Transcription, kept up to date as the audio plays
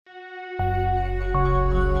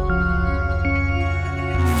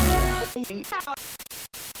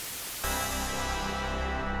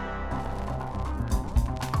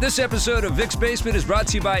This episode of Vic's Basement is brought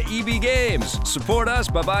to you by EB Games. Support us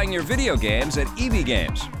by buying your video games at EB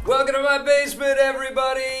Games. Welcome to my basement,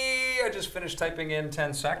 everybody! I just finished typing in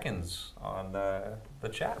 10 seconds on the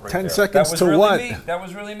chat right 10 there. seconds to really what? Me. That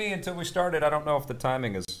was really me until we started. I don't know if the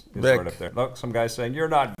timing is Vic. right up there. Look, some guy's saying, you're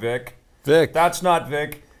not Vic. Vic. That's not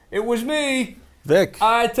Vic. It was me. Vic.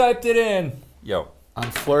 I typed it in. Yo. I'm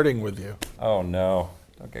flirting with you. Oh, no.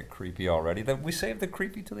 Don't get creepy already. We saved the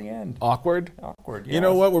creepy to the end. Awkward? Awkward, yeah. You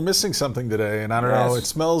know what? We're missing something today, and I don't know. Yes. It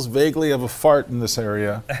smells vaguely of a fart in this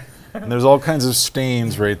area. And there's all kinds of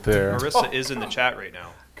stains right there. Marissa is in the chat right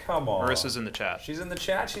now. Come on. Marissa's in the chat. She's in the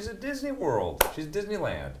chat. She's at Disney World. She's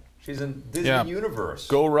Disneyland. She's in Disney Universe.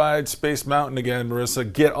 Go ride Space Mountain again,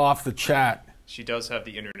 Marissa. Get off the chat. She does have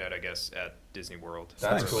the internet, I guess, at Disney World.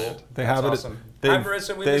 That's cool. They have That's it. awesome. They've, Hi,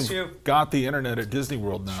 Marissa. We miss you. They've got the internet at Disney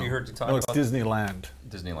World now. She heard you talk No, about... it's Disneyland.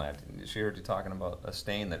 Disneyland. She heard you talking about a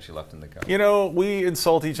stain that she left in the cup. You know, we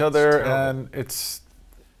insult each other, terrible. and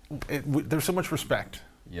there's so much respect.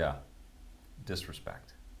 Yeah.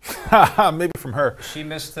 Disrespect. Maybe from her. She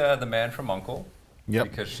missed The Man from U.N.C.L.E. Yep.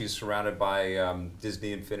 Because she's surrounded by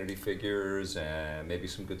Disney Infinity figures and maybe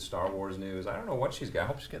some good Star Wars news. I don't know what she's got. I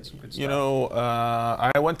hope she's getting some good stuff. You know,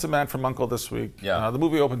 I went to Man from U.N.C.L.E. this week. Yeah. The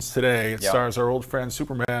movie opens today. It Yeah. stars our old friend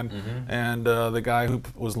Superman and the guy who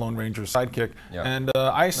was Lone Ranger's sidekick. Yeah. And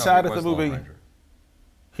I No, sat he at the was Lone movie. Ranger.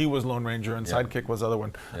 He was Lone Ranger and Yeah. sidekick was the other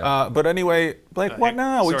one. Yeah. But anyway, Blake, what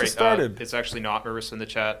now? We Sorry, just started. it's actually not Marissa in the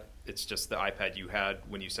chat. It's just the iPad you had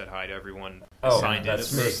when you said hi to everyone. Oh, signed in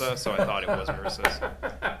as that's me. Marissa, so I thought it was Marissa's.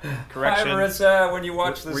 Correction. Hi, Marissa. When you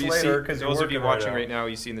watch this Where you later, see, because those of you watching right now,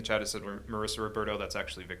 you see in the chat it said Marissa Roberto. That's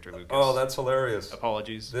actually Victor Lucas. Oh, that's hilarious.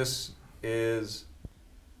 Apologies. This is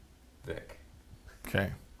Vic.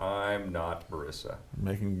 Okay. I'm not Marissa.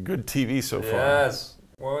 Making good TV so far. Yes.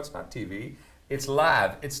 Well, it's not TV. It's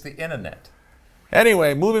live. It's the internet.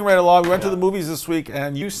 Anyway, moving right along, we went to the movies this week,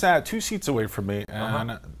 and you sat 2 seats away from me,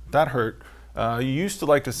 and that hurt. You used to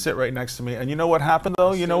like to sit right next to me, and you know what happened,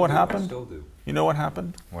 though? You know what happened? Still do. You know what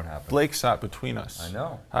happened? What happened? Blake sat between us. I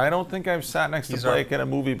know. I don't think I've sat next to Blake in a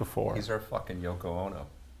movie before. He's our fucking Yoko Ono.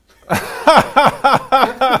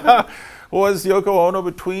 Was Yoko Ono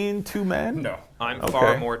between two men? No. I'm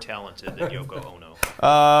far more talented than Yoko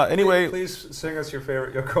Ono. Anyway, Please sing us your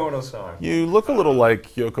favorite Yoko Ono song. you look a little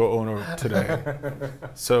like Yoko Ono today.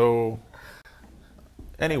 So,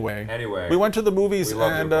 anyway, we went to the movies We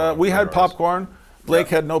love and Yoko Ono. we had Right, popcorn. Blake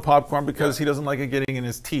Yeah. had no popcorn because he doesn't like it getting in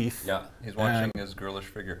his teeth. Yeah, he's watching his girlish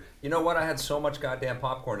figure. You know what? I had so much goddamn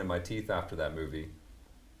popcorn in my teeth after that movie.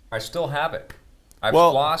 I still have it. I've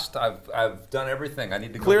flossed. I've done everything. I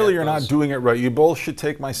need to go Clearly, get you're those. not doing it right. You both should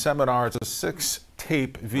take my seminar. It's a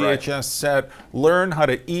 6-tape VHS set. Learn how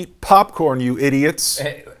to eat popcorn, you idiots.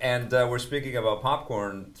 And we're speaking about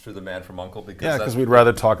popcorn through The Man from U.N.C.L.E. because Yeah, because we'd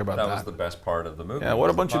rather talk about that. that was the best part of the movie. Yeah, what a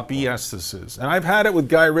was the bunch of popcorn. BS this is. And I've had it with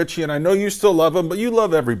Guy Ritchie, and I know you still love him, but you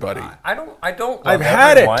love everybody. I don't love I've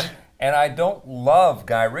had it. everyone, and I don't love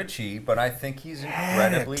Guy Ritchie, but I think he's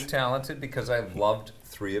incredibly talented because I loved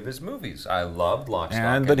 3 of his movies. I loved Lock, Stock,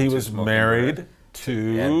 And that he Two was Smoking married Barrels.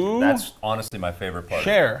 to And that's honestly my favorite part.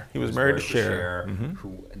 Cher. He was married to Cher. Cher.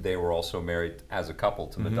 Who they were also married as a couple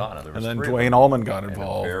to Madonna. There was And then 3 of Dwayne them. Allman got And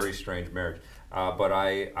involved. a very strange marriage. But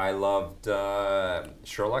I loved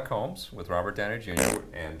Sherlock Holmes with Robert Downey Jr.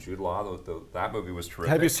 and Jude Law. That movie was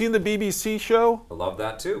terrific. Have you seen the BBC show? I love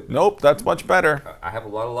that too. Nope, that's much better. I have a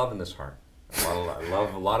lot of love in this heart. I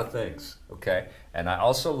love a lot of things. Okay, and I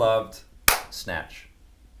also loved Snatch.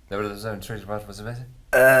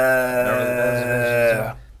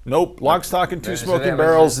 Nope, Lock, Stock, and Two Smoking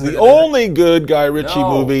Barrels, the only good Guy Ritchie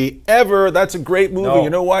movie ever. That's a great movie. No. You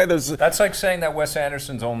know why? That's like saying that Wes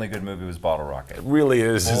Anderson's only good movie was Bottle Rocket. It really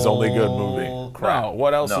is his only good movie. Crap. No,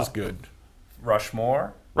 what else No. is good?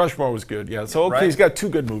 Rushmore. Rushmore was good, yeah. So, okay, Right. he's got 2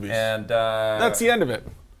 good movies. And That's the end of it.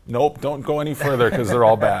 Nope, don't go any further because they're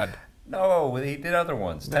all bad. No, he did other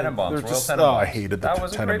ones. Tenenbaums, They're Royal just- Tenenbaums. Oh, I hated the That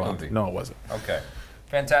was a great Tenenbaums. movie. No, it wasn't. Okay.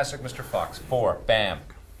 Fantastic Mr. Fox. 4. Bam.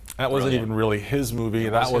 That wasn't Brilliant. even really his movie.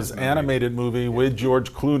 It That was was his movie. animated movie with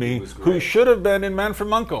George Clooney, was who great. should have been in Man from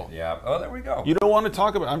U.N.C.L.E. Yeah. Oh, there we go. You don't want to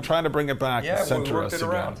talk about. I'm trying to bring it back Yeah, and we center worked us it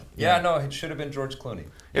around. again. Yeah, no, it should have been George Clooney.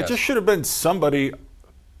 It Yes. just should have been somebody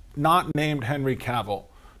not named Henry Cavill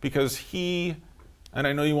because he, and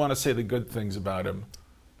I know you want to say the good things about him.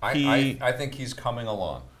 I think he's coming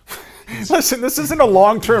along. Listen, this isn't a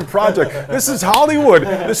long-term project. This is Hollywood.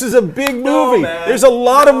 This is a big movie. man. There's a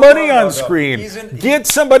lot of money No. on screen. Get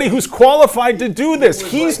somebody who's qualified to do this.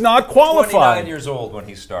 He's not 29 qualified. years old when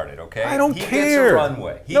he started, okay? I don't he care. Gets a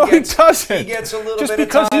runway. No, he doesn't. He gets a little Just bit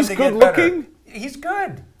because of time he's to good get better. looking? He's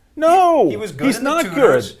good. No, He was good he's in the not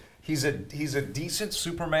Tudors. good. He's a decent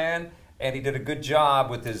Superman, and he did a good job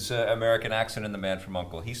with his American accent in The Man from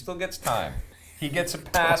U.N.C.L.E. He still gets time. He gets a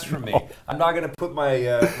pass from me. I'm not going to put my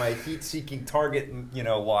my heat-seeking target,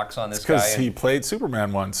 locks on this guy. Because he played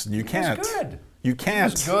Superman once, and you can't. He was good. You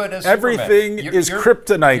can't. He was good as Everything Superman. is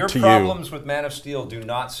kryptonite to you. Your problems with Man of Steel do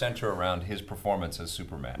not center around his performance as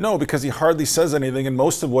Superman. No, because he hardly says anything, and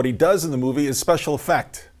most of what he does in the movie is special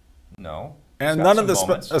effect. No. And He's got none of the some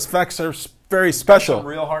moments. effects are very Some special.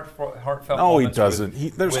 real heartfelt No, he moments doesn't.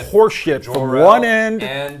 with- There's with horseshit from Jor-El one end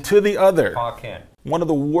and to the other. Pa Kent. One of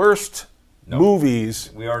the worst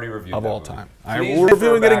movies We already reviewed of that all movie. time. Please We're refer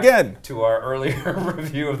reviewing it back again. to our earlier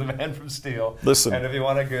review of The Man from Steel. Listen. And if you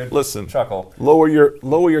want a good Listen. chuckle. Lower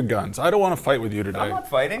your guns. I don't want to fight with you today. I'm not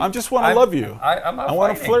fighting. I just want to I'm- love you. I'm not I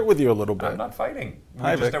want to fighting. flirt with you a little bit. I'm not fighting.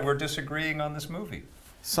 Hi, Vic. We're disagreeing on this movie.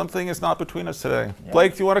 Something is not between us today.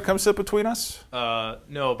 Blake, do you want to come sit between us?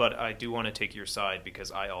 No, but I do want to take your side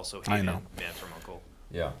because I also hated know. Man from U.N.C.L.E.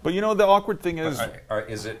 Yeah. But the awkward thing is,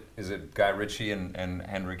 Is it Guy Ritchie and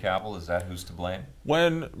Henry Cavill? Is that who's to blame?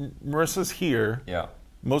 when Marissa's here, Yeah.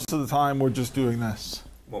 most of the time we're just doing this.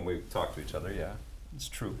 When we talk to each other, yeah. It's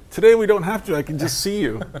true. Today we don't have to. I can just see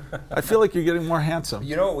you. I feel like you're getting more handsome.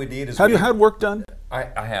 You know what we need is... Have you had work done? I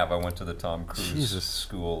have. I went to the Tom Cruise Jesus.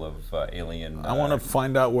 School of Alien... I want to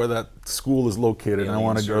find out where that school is located. And I alien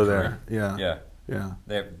want to go surgery. there. Yeah. Yeah.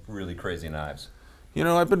 They have really crazy knives.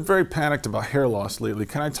 I've been very panicked about hair loss lately.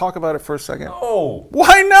 Can I talk about it for a second? Oh!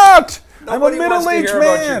 Why not? Nobody I'm a wants to middle-aged hear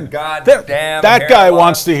about your man. goddamn that hair guy loss.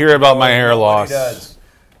 wants to hear about my hair Nobody loss. does.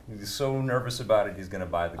 He's so nervous about it, he's going to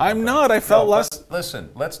buy the I'm company. not. I felt less. but Listen,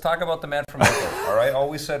 let's talk about The Man from U.N.C.L.E., all right? All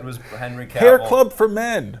we said was Henry Cavill. Hair Club for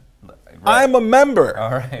Men. Right. I'm a member.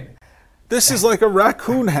 All right. This is like a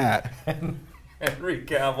raccoon hat. Henry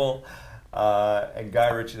Cavill and Guy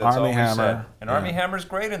Ritchie, that's Armie all we Hammer. said. And Yeah. Armie Hammer's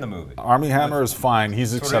great in the movie. Armie Hammer is fine.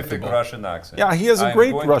 He's Terrific acceptable. Russian accent. Yeah, he has a I am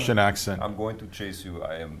great going Russian to- accent. I'm going to chase you.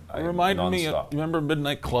 I am Reminded me of, nonstop. you remember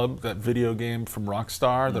Midnight Club, that video game from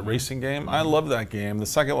Rockstar, Mm-hmm. the racing game? I love that game. The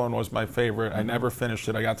second one was my favorite. I never finished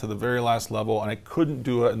it. I got to the very last level and I couldn't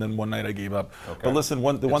do it, and then one night I gave up. Okay. But listen,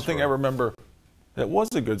 the one thing I story. remember, it was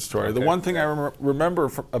a good story. The Okay. one thing I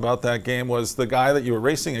remember about that game was the guy that you were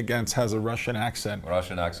racing against has a Russian accent.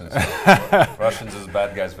 Russian accents. Russians as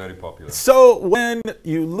bad guys, very popular. So when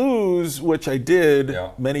you lose, which I did Yeah.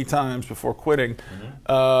 many times before quitting,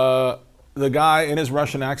 the guy in his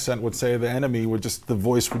Russian accent would say the enemy would the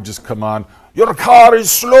voice would just come on, "Your car is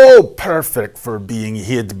slow, perfect for being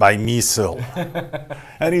hit by missile."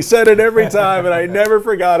 And he said it every time, and I never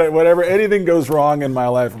forgot it. Whenever anything goes wrong in my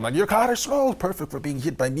life, I'm like, "Your car is slow, perfect for being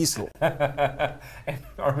hit by missile." And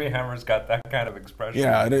Armie Hammer's got that kind of expression.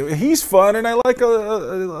 Yeah, and he's fun, and I like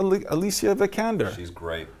Alicia Vikander. She's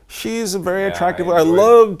great. She's a very Yeah, attractive. I I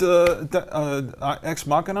enjoyed loved Ex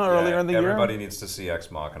Machina earlier in the Everybody year. needs to see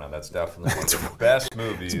Ex Machina. That's definitely one of the best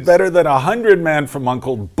movies. Better than 100 Man from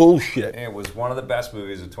U.N.C.L.E. bullshit. It was one of the best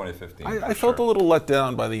movies of 2015. I felt a little let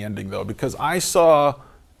down by the ending, though, because I saw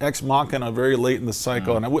Ex Machina very late in the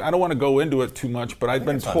cycle, and I don't want to go into it too much, but I've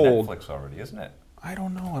been It's on told. Netflix already, isn't it? I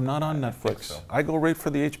don't know. I'm not on Netflix. so. I go right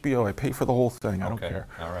for the HBO. I pay for the whole thing. I don't Okay, care.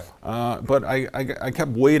 all right. But I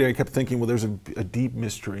kept waiting. I kept thinking, well, there's a deep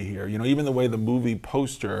mystery here. Even the way the movie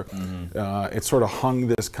poster, it sort of hung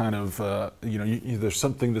this kind of, there's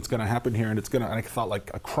something that's going to happen here, and it's going to. I thought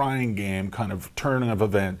like a crying game kind of turn of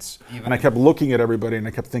events. And I kept looking at everybody, and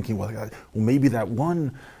I kept thinking, well, maybe that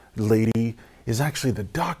one lady is actually the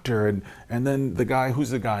doctor, and then the guy,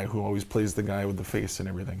 who's the guy who always plays the guy with the face and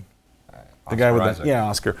everything. The guy with Isaac.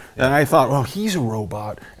 Oscar. And I thought, well, he's a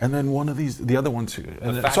robot. And then one of the other ones. The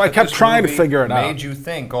fact So I that kept this trying to movie figure it out. Made you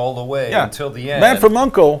think all the way Yeah. until the end. Man from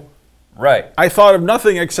U.N.C.L.E., Right. I thought of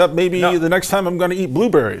nothing except maybe No. the next time I'm going to eat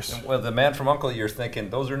blueberries. Well, the Man from U.N.C.L.E., you're thinking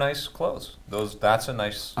those are nice clothes. That's a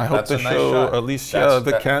nice. I hope that's to a nice show shot. Alicia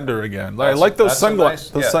That's- Vikander again. I that's- like those that's a nice-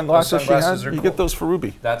 those yeah, sunglasses those sunglasses she are had. You cool. get those for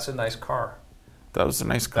Ruby. That's a nice car. That was a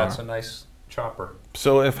nice car. That's a nice chopper.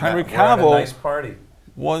 So if Henry We're at a Cavill nice party.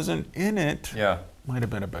 wasn't in it, Yeah. might have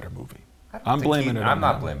been a better movie. I don't I'm think blaming it on I'm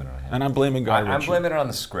not him. blaming it on him. And I'm blaming Guy Ritchie. I'm blaming it on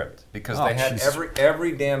the script because Oh, they had jeez.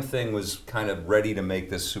 every damn thing was kind of ready to make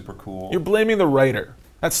this super cool. You're blaming the writer.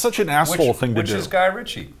 That's such an asshole thing to which do. is Guy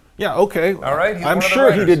Ritchie. Yeah, okay. All right, he's I'm one of the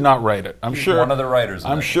sure he writers. did not write it. I'm He's sure one of the writers.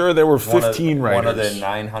 I'm sure there were 15 writers. One of the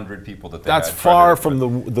 900 people that they That's had far credited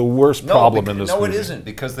from with. the worst problem in this no, movie. it isn't,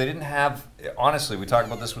 because they didn't have. Honestly, we talk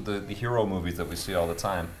about this with the hero movies that we see all the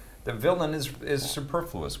time. The villain is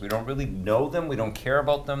superfluous. We don't really know them. We don't care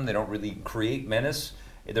about them. They don't really create menace.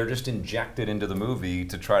 They're just injected into the movie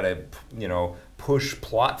to try to, push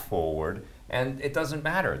plot forward, and it doesn't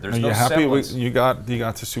matter. There's Are no you happy semblance. you got the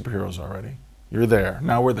superheroes already? You're there.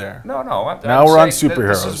 Now we're there. No. Now we're on saying that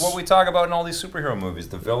This superheroes. is what we talk about in all these superhero movies.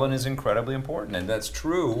 The villain is incredibly important, and that's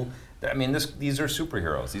true. I mean, these are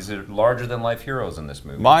superheroes. These are larger-than-life heroes in this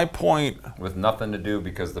movie. My point With nothing to do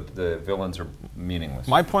because the villains are meaningless.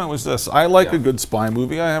 My point was this. I like Yeah. a good spy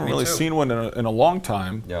movie. I haven't Me really too. seen one in a long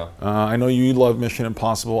time. Yeah. I know you love Mission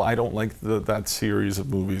Impossible. I don't like that series of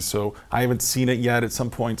movies, so I haven't seen it yet. At some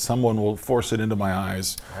point, someone will force it into my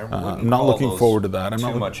eyes. I wouldn't I'm not call looking those forward to that.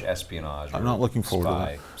 Too much espionage. I'm or not looking forward to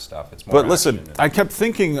spy that. Stuff. It's more But listen, action. I kept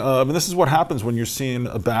thinking, and this is what happens when you're seeing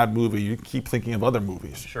a bad movie. You keep thinking of other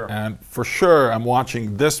movies. Sure. And for sure, I'm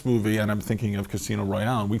watching this movie and I'm thinking of Casino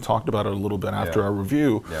Royale. And we talked about it a little bit after Yeah. our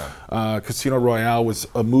review. Yeah. Casino Royale was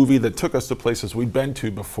a movie that took us to places we'd been to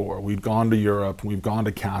before. We'd gone to Europe, we've gone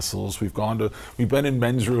to castles, we've been in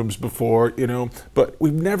men's rooms before, but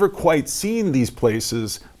we've never quite seen these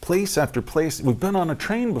places, place after place. We've been on a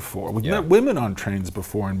train before. We've met women on trains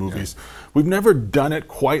before in movies. We've never done it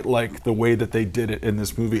quite like the way that they did it in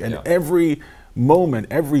this movie. And every moment,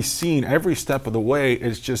 every scene, every step of the way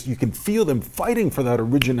is just, you can feel them fighting for that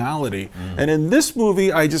originality. And in this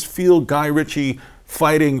movie, I just feel Guy Ritchie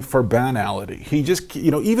fighting for banality. He just,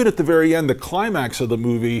 even at the very end, the climax of the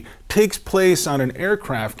movie takes place on an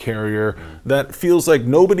aircraft carrier that feels like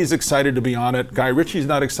nobody's excited to be on it. Guy Ritchie's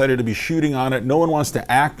not excited to be shooting on it. No one wants to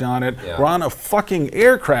act on it. Yeah. We're on a fucking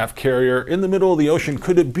aircraft carrier in the middle of the ocean.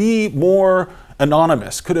 Could it be more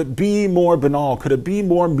anonymous? Could it be more banal? Could it be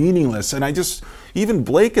more meaningless? And even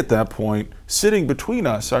Blake at that point, sitting between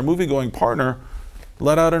us, our movie-going partner,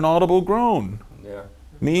 let out an audible groan. Yeah.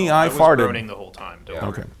 I was farted. groaning the whole time. Don't worry.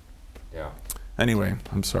 Okay. Yeah. Anyway,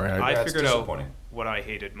 I'm sorry. I That's figured out disappointing. what I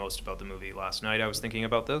hated most about the movie last night. I was thinking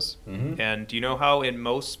about this, Mm-hmm. and do you know how in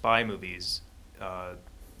most spy movies,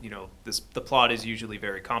 the plot is usually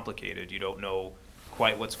very complicated. You don't know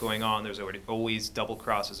quite what's going on. There's always double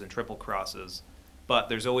crosses and triple crosses, but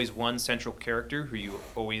there's always one central character who you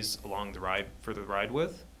always along the ride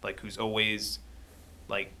with, like who's always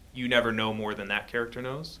like you never know more than that character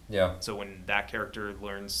knows. Yeah. So when that character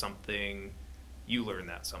learns something, you learn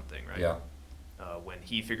that something, right? Yeah. When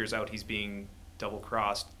he figures out he's being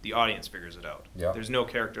double-crossed, the audience figures it out. Yeah. There's no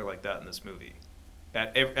character like that in this movie.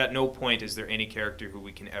 At no point is there any character who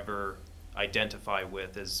we can ever identify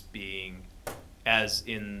with as being as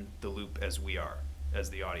in the loop as we are, as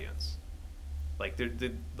the audience. Like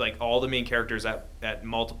like all the main characters at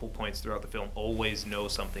multiple points throughout the film always know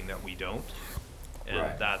something that we don't. And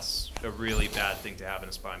Right. that's a really bad thing to have in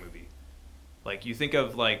a spy movie. Like you think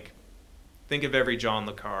of every John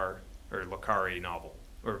le Carre novel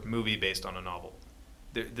or movie based on a novel.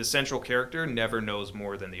 The central character never knows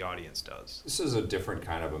more than the audience does. This is a different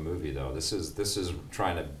kind of a movie, though. This is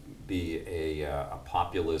trying to be a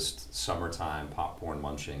populist summertime popcorn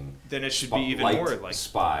munching. Then it should be even light more like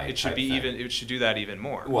spy. It should type be thing. even. It should do that even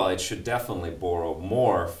more. Well, it should definitely borrow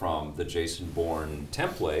more from the Jason Bourne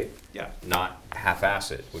template, Yeah. not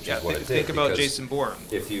half-ass it, which Yeah. is what it did. Think about because Jason Bourne.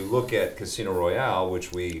 If you look at Casino Royale,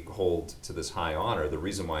 which we hold to this high honor, the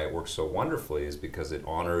reason why it works so wonderfully is because it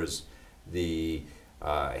honors the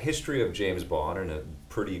history of James Bond in a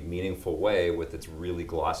pretty meaningful way with its really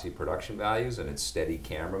glossy production values and its steady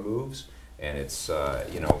camera moves and its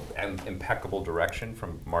impeccable direction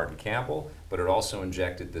from Martin Campbell, but it also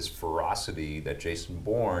injected this ferocity that Jason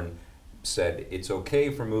Bourne said it's okay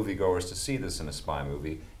for moviegoers to see this in a spy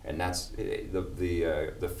movie, and that's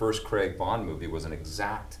the first Craig Bond movie was an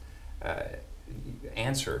exact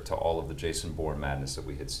answer to all of the Jason Bourne madness that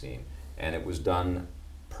we had seen, and it was done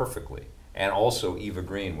perfectly. And also Eva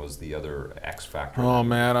Green was the other X factor. Oh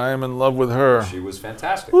man, I am in love with her. She was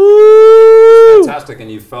fantastic. Woo! Fantastic, and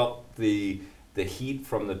you felt the heat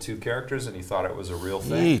from the two characters, and you thought it was a real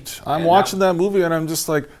thing. Heat. I'm And watching that movie and I'm just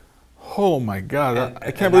like, oh my god, I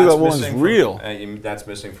and can't believe that's that woman's missing real. That's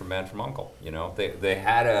missing from Man from U.N.C.L.E. You know, they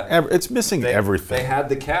had a. It's missing everything. They had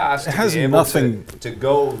the cast. It has to be able nothing- to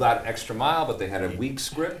go that extra mile, but they had a weak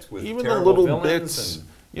script with Even the terrible little villains bits,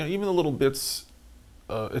 and- even the little bits.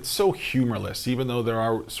 It's so humorless, even though there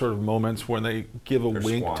are sort of moments when they give a They're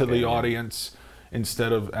wink to squawking, the yeah. audience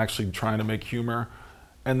instead of actually trying to make humor.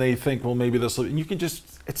 and they think, well, maybe this will, and you can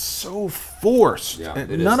just, it's so forced. Yeah,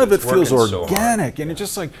 and it none is. of it It's feels working so organic. hard. And it's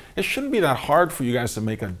just like, it shouldn't be that hard for you guys to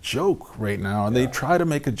make a joke right now. And they try to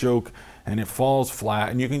make a joke and it falls flat.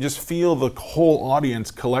 And you can just feel the whole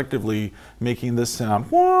audience collectively making this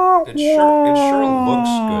sound. Wah, It sure looks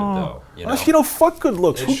good though. You know, fuck good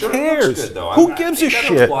looks. It Who sure cares? looks good, though. Who gives a You gotta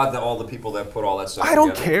shit? applaud all the people that put all that stuff I don't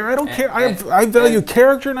together. care. I don't care. And- I value and-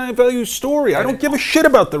 character and I value story. I don't give a shit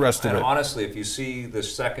about the rest of And it. honestly, if you see the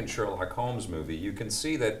second Sherlock Holmes movie, you can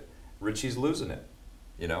see that Richie's losing it.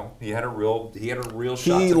 You know, he had a real shot. He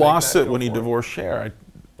to make lost that it go when he for divorced Cher.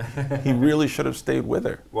 He really should have stayed with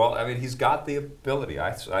her. Well, I mean, he's got the ability.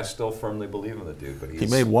 I still firmly believe in the dude, but He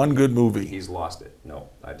made one good movie. He's lost it. No,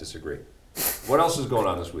 I disagree. What else is going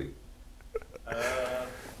on this week?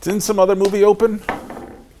 Didn't some other movie open?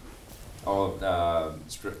 Oh,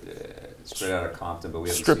 Straight Outta Compton, but we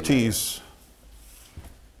haven't seen that yet. Striptease.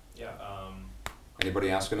 Yeah. Anybody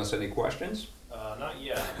asking us any questions? Not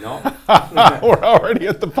yet. No. We're already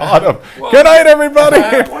at the bottom. Well, Good night, everybody.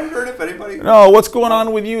 I'm wondering if anybody. No, what's going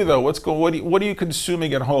on with you though? What are you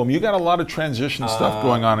consuming at home? You got a lot of transition stuff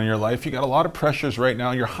going on in your life. You got a lot of pressures right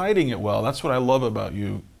now. You're hiding it well. That's what I love about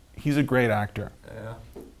you. He's a great actor. Yeah.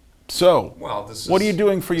 So, Well, what are you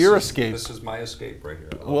doing for your escape? This is my escape right here.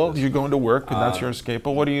 I love Well, this. you're going to work, and that's your escape.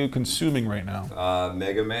 But what are you consuming right now?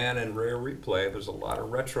 Mega Man and Rare Replay. There's a lot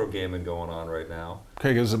of retro gaming going on right now.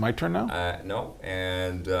 Okay, is it my turn now? No,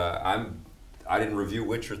 and I didn't review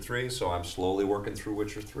Witcher 3, so I'm slowly working through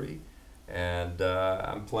Witcher 3, and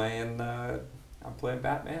I'm playing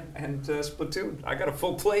Batman and Splatoon. I got a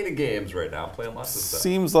full plate of games right now. I'm playing lots of stuff.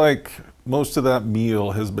 Seems like most of that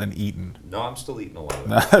meal has been eaten. No, I'm still eating a lot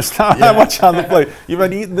of it. There's not that much on the plate. You've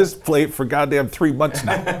been eating this plate for goddamn 3 months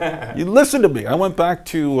now. You listen to me. I went back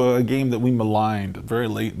to a game that we maligned very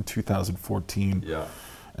late in 2014. Yeah.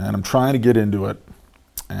 And I'm trying to get into it.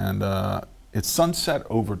 And it's Sunset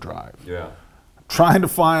Overdrive. Yeah. Trying to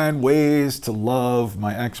find ways to love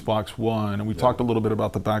my Xbox One. And we talked a little bit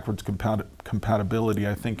about the backwards compatibility,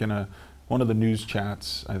 I think, in one of the news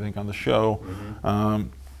chats, I think, on the show. Mm-hmm.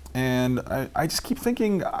 And I just keep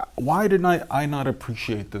thinking, why did I not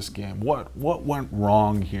appreciate this game? What went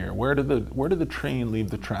wrong here? Where did the train leave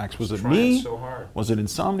the tracks? Was it me? So hard. Was it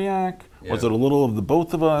Insomniac? Yeah. Was it a little of the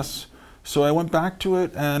both of us? So I went back to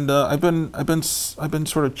it, and I've been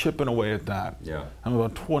sort of chipping away at that. Yeah. I'm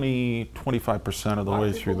about 25% of the A lot way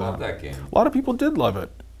of through people love that. that game. A lot of people did love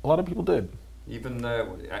it. A lot of people did. Even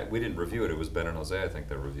we didn't review it. It was Ben and Jose, I think,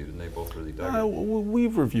 that reviewed it, and they both really dug it.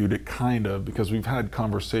 We've reviewed it kind of because we've had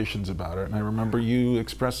conversations about it, and I remember you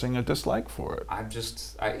expressing a dislike for it. I've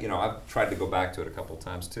tried to go back to it a couple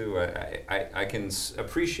times too. I can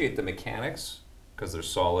appreciate the mechanics because they're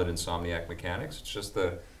solid Insomniac mechanics. It's just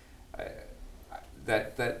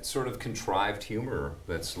that sort of contrived humor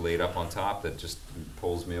that's laid up on top that just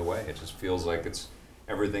pulls me away. It just feels like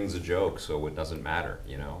everything's a joke, so it doesn't matter,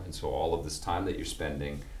 you know. And so all of this time that you're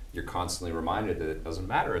spending, you're constantly reminded that it doesn't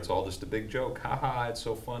matter. It's all just a big joke. Ha, it's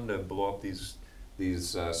so fun to blow up these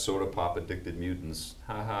soda pop addicted mutants.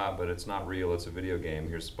 Ha, but it's not real. It's a video game.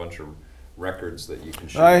 Here's a bunch of records that you can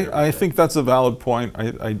shoot. I think that's a valid point.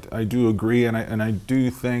 I do agree, and I do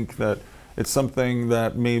think that it's something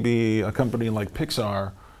that maybe a company like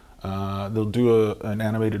Pixar, they'll do an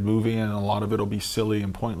animated movie, and a lot of it will be silly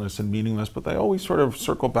and pointless and meaningless, but they always sort of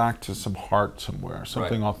circle back to some heart somewhere,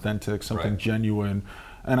 something authentic, something genuine.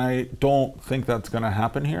 And I don't think that's going to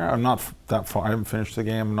happen here. I'm not that far. I haven't finished the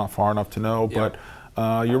game. I'm not far enough to know. Yeah.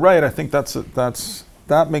 But you're right. I think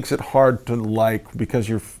that makes it hard to like, because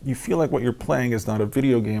you feel like what you're playing is not a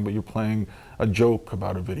video game, but you're playing a joke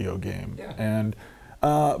about a video game. Yeah. And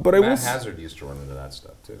but Matt Hazard used to run into that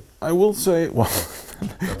stuff too. I will say, well,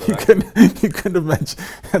 you couldn't have mentioned.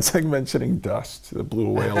 That's like mentioning Dust that blew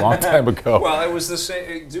away a long time ago. Well, it was the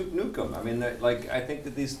same Duke Nukem. I mean, I think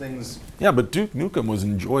that these things. Yeah, but Duke Nukem was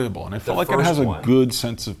enjoyable, and I felt like it first has a one. good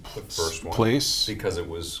sense of The first one, place. because it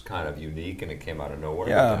was kind of unique and it came out of nowhere.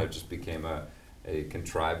 Yeah. But then it just became a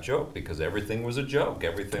contrived joke because everything was a joke.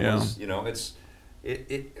 Everything was,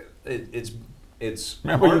 it's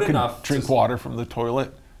Remember, hard you can enough drink to, water from the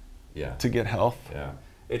toilet Yeah, to get health. yeah.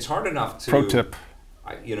 It's hard enough to Pro tip.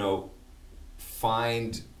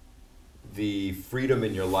 find the freedom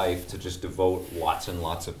in your life to just devote lots and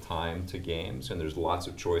lots of time to games, and there's lots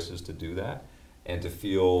of choices to do that, and to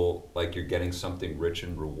feel like you're getting something rich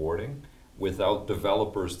and rewarding without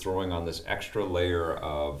developers throwing on this extra layer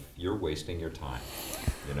of you're wasting your time,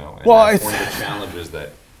 And Well, that's one of the challenges that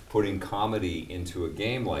putting comedy into a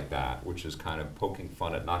game like that, which is kind of poking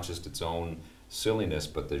fun at not just its own silliness,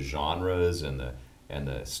 but the genres and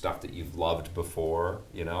the stuff that you've loved before,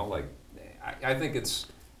 I think it's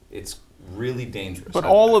really dangerous. But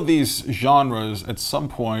all of these genres, at some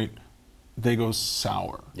point, they go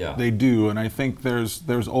sour. Yeah. They do, and I think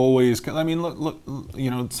there's always. I mean, look,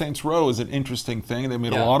 Saints Row is an interesting thing. They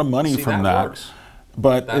made a lot of money from that. Works.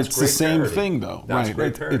 But That's it's the same parody. thing, though, That's right?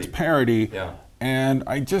 great parody. It's parody, Yeah. and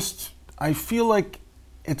I feel like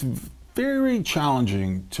it's very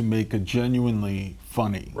challenging to make a genuinely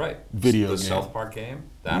funny video the game. South Park game.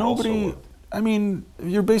 That also Nobody. worked. I mean,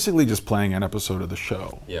 you're basically just playing an episode of the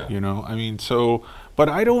show. Yeah. I mean, so, but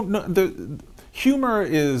I don't know. The humor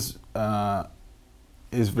is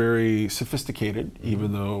very sophisticated,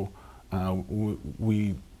 even though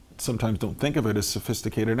we sometimes don't think of it as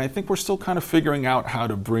sophisticated. And I think we're still kind of figuring out how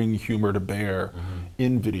to bring humor to bear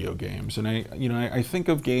in video games. And I think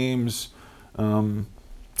of games.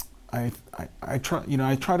 I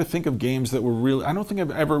try to think of games that were really. I don't think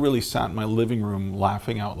I've ever really sat in my living room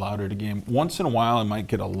laughing out loud at a game. Once in a while, I might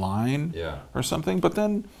get a line or something. But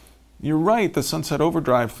then, you're right. The Sunset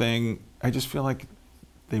Overdrive thing. I just feel like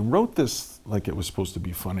they wrote this like it was supposed to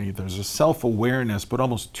be funny. There's a self-awareness, but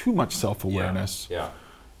almost too much self-awareness. Yeah.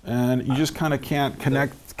 And you just kind of can't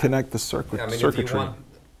connect the circuitry. I mean, if you want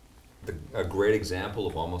a great example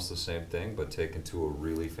of almost the same thing, but taken to a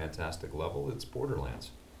really fantastic level, it's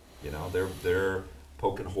Borderlands. They're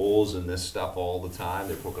poking holes in this stuff all the time.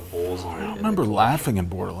 They're poking holes. I don't remember laughing in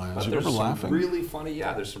Borderlands. But You there's remember some laughing? really funny.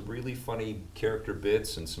 Yeah, there's some really funny character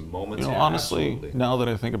bits and some moments. Yeah, honestly, absolutely. now that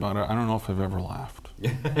I think about it, I don't know if I've ever laughed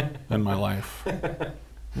in my life.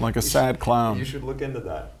 I'm like a sad clown. You should look into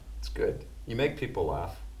that. It's good. You make people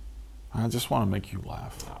laugh. I just want to make you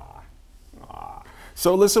laugh.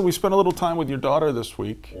 So listen, we spent a little time with your daughter this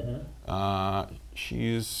week.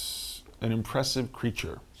 She's an impressive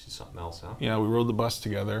creature. She's something else, huh? Yeah, we rode the bus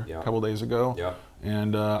together a couple days ago. Yeah.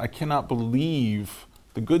 And I cannot believe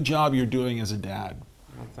the good job you're doing as a dad.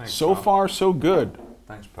 Well, thanks, So pal. far, so good.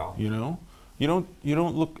 Thanks, pal. You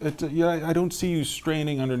don't look at. I don't see you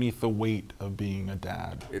straining underneath the weight of being a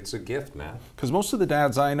dad. It's a gift, man. Because most of the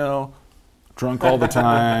dads I know, drunk all the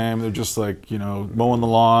time. They're just like mowing the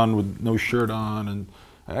lawn with no shirt on, and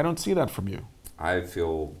I don't see that from you. I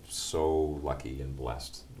feel so lucky and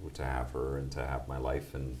blessed to have her and to have my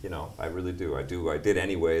life, and I really do. I did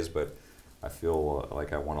anyways, but I feel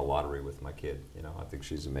like I won a lottery with my kid. I think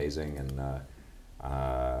she's amazing, and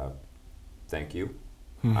thank you.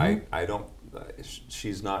 I don't.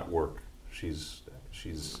 She's not work. She's.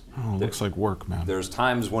 Oh, it looks like work, man. There's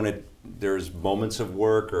times when there's moments of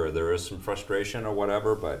work or there is some frustration or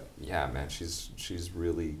whatever, but yeah, man, she's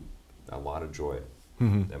really a lot of joy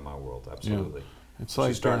in my world. Absolutely. Yeah. It's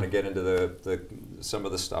She's starting to get into some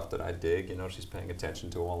of the stuff that I dig. She's paying attention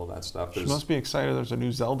to all of that stuff. She must be excited. There's a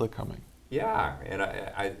new Zelda coming. Yeah,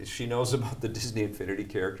 and she knows about the Disney Infinity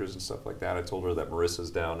characters and stuff like that. I told her that Marissa's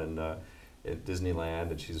down at Disneyland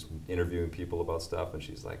and she's interviewing people about stuff, and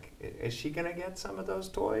she's like, "Is she gonna get some of those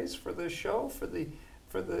toys for the show for the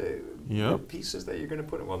pieces that you're gonna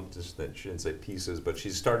put in?" Well, just that she didn't say pieces, but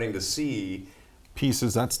she's starting to see.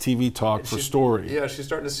 Pieces, that's TV talk for story. Yeah, she's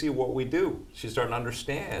starting to see what we do. She's starting to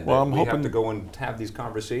understand well, that we have to go and have these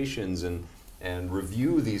conversations and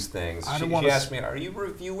review these things. She asked me, "Are you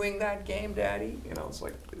reviewing that game, Daddy?" It's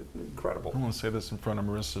like incredible. I don't want to say this in front of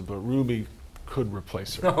Marissa, but Ruby could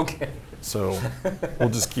replace her. Okay. So we'll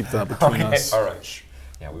just keep that between us. All right. Shh.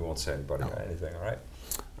 Yeah, we won't say anybody anything, all right?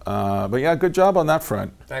 But yeah, good job on that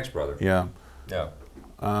front. Thanks, brother. Yeah. Yeah.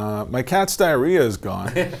 My cat's diarrhea is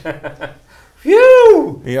gone.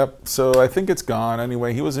 Phew! Yep. So I think it's gone.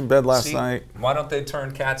 Anyway, he was in bed last night. Why don't they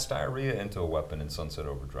turn cat's diarrhea into a weapon in Sunset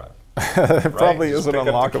Overdrive? It probably Just isn't pick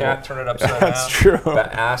unlockable. Up the cat, turn it upside down. That's true.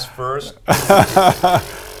 The ass first.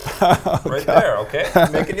 Right there, okay?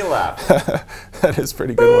 Making you laugh. That is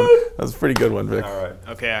pretty good one. That's a pretty good one, Vic. All right.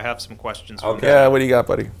 Okay, I have some questions. Okay. Yeah, what do you got,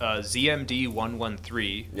 buddy?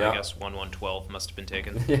 ZMD113, Yeah. I guess 1112 must have been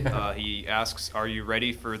taken. Yeah. He asks, are you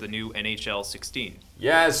ready for the new NHL 16?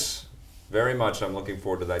 Yes, very much. I'm looking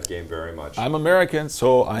forward to that game very much. I'm American,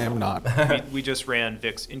 so I am not. we just ran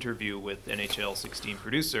Vic's interview with NHL 16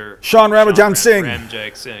 producer Sean Ramajam Singh.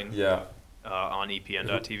 Ramjak Singh. Yeah. On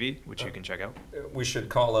EPN.TV, which you can check out. We should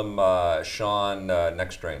call him Sean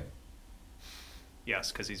Next Strain.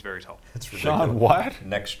 Yes, because he's very tall. It's ridiculous. Sean what?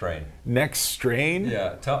 Next Strain. Next strain?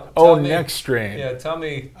 Yeah. Oh, tell me, next strain. Yeah, tell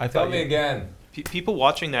me you- again. People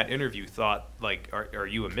watching that interview thought, like, are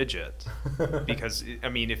you a midget? Because, I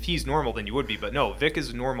mean, if he's normal, then you would be. But no, Vic is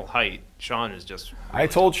a normal height. Sean is just... I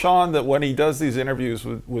told Sean that when he does these interviews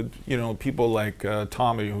with people like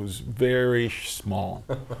Tommy, who's very small,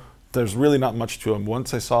 there's really not much to him.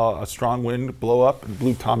 Once I saw a strong wind blow up and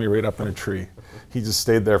blew Tommy right up in a tree. he just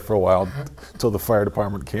stayed there for a while until the fire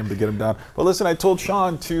department came to get him down. But listen, I told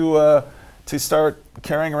Sean to start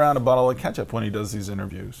carrying around a bottle of ketchup when he does these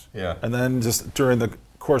interviews. Yeah. And then just during the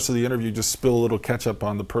course of the interview, just spill a little ketchup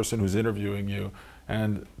on the person who's interviewing you.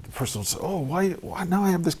 And the person will say, oh, why now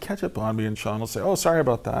I have this ketchup on me? And Sean will say, oh, sorry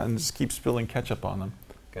about that, and just keep spilling ketchup on them.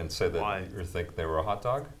 And say that you think they were a hot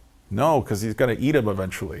dog? No, because he's going to eat them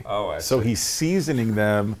eventually. Oh, I see. So he's seasoning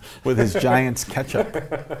them with his Giants ketchup.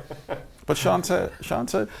 But Sean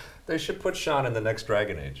said They should put Sean in the next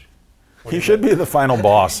Dragon Age. he should be the final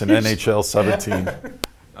boss in NHL 17.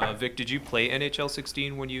 Vic, did you play NHL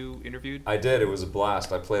 16 when you interviewed? I did. It was a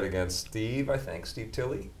blast. I played against Steve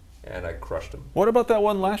Tilley, and I crushed him. What about that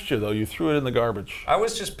one last year, though? You threw it in the garbage. I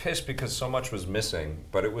was just pissed because so much was missing,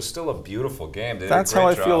 but it was still a beautiful game. They did That's a great how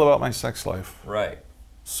I job. feel about my sex life. Right.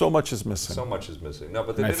 So much is missing. So much is missing. No,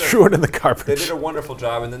 but they And I did threw it in the garbage. They did a wonderful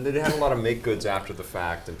job, and then they had a lot of make goods after the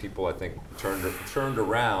fact, and people I think turned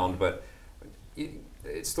around. But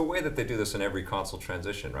it's the way that they do this in every console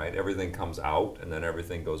transition, right? Everything comes out, and then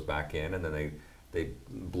everything goes back in, and then they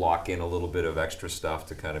block in a little bit of extra stuff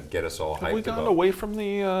to kind of get us all hyped. Have we gone away from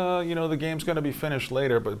the the game's going to be finished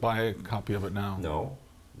later, but buy a copy of it now? No,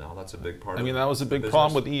 that's a big part. I mean, that was a big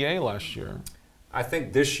problem with EA last year. I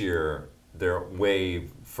think this year they're way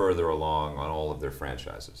further along on all of their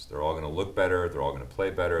franchises. They're all going to look better. They're all going to play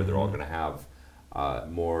better. Mm-hmm. They're all going to have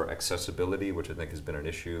more accessibility, which I think has been an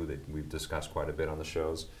issue that we've discussed quite a bit on the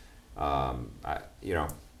shows.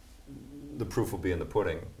 The proof will be in the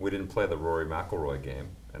pudding. We didn't play the Rory McIlroy game,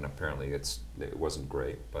 and apparently it wasn't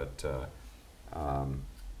great. But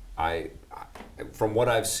from what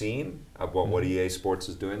I've seen of what EA Sports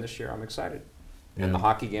is doing this year, I'm excited. Yeah. And the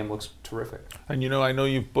hockey game looks terrific. And I know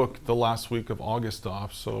you've booked the last week of August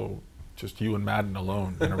off, so just you and Madden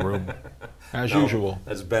alone in a room, as usual.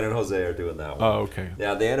 As Ben and Jose are doing that one. Oh, okay.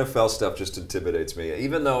 Yeah, the NFL stuff just intimidates me.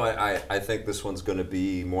 Even though I think this one's going to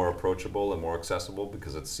be more approachable and more accessible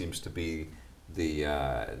because it seems to be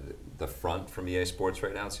the front from EA Sports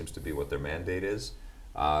right now. It seems to be what their mandate is.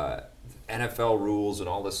 NFL rules and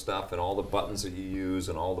all this stuff and all the buttons that you use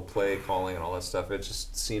and all the play calling and all that stuff, it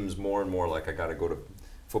just seems more and more like I got to go to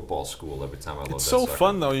football school every time I load that It's so sucker.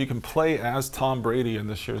 fun, though. You can play as Tom Brady in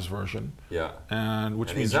this year's version. Yeah. And which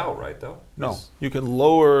means he's out, right, though? No. You can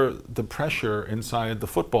lower the pressure inside the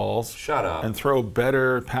footballs. Shut up. And throw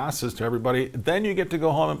better passes to everybody. Then you get to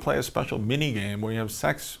go home and play a special mini game where you have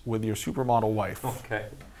sex with your supermodel wife. Okay.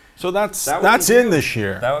 So that's in this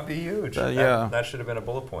year. That would be huge. Yeah. That should have been a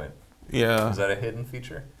bullet point. Yeah. Is that a hidden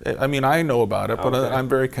feature? I mean, I know about it, but Okay. I'm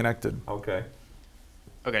very connected. Okay.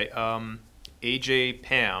 Okay. AJ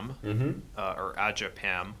Pam or Aja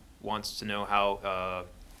Pam wants to know how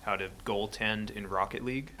to goaltend in Rocket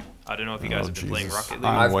League. I don't know if you guys have been playing Rocket League.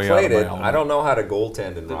 I'm I've way played out of my it. element. I don't know how to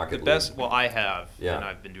goaltend in Rocket The League. best, well, I have, Yeah. and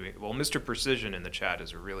I've been doing. Well, Mr. Precision in the chat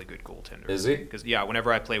is a really good goaltender. Is he? Because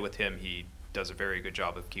whenever I play with him, he does a very good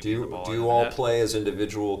job of keeping the ball. Do in you the all net. play as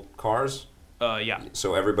individual cars? Yeah.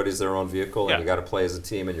 So everybody's their own vehicle, and Yeah. you got to play as a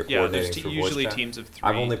team, and you're Yeah, coordinating there's through usually voice chat? teams of 3.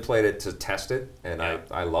 I've only played it to test it, and Yeah.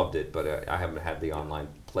 I loved it, but I haven't had the online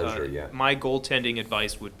pleasure yet. My goaltending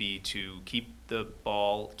advice would be to keep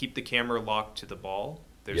the camera locked to the ball.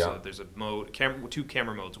 There's a mode, two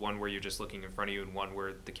camera modes. One where you're just looking in front of you, and one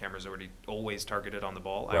where the camera's always targeted on the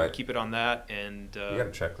ball. I Right. would keep it on that, and You got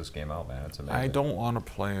to check this game out, man. It's amazing. I don't want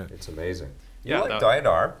to play it. It's amazing. You Yeah, like the-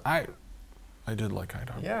 Didar? I did like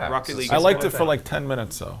Idar. Yeah. Rocket it's League the I is same liked it thing. for like 10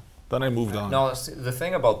 minutes, though. Then I moved on. No, see, the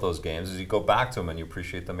thing about those games is you go back to them and you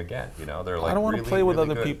appreciate them again. They're like I don't want to really, play with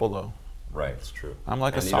really other good. people, though. Right, it's true. I'm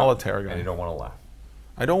like And a you don't- solitaire guy. And you don't want to laugh.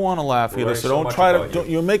 I don't want to laugh We're either, learning so so don't much try about to.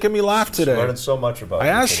 you. You're making me laugh today. Learning so much about I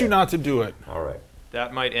you asked you today. not to do it. All right.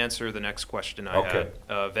 that might answer the next question I Okay.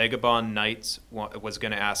 had. Vagabond Knights was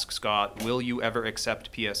going to ask Scott, will you ever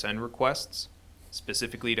accept PSN requests,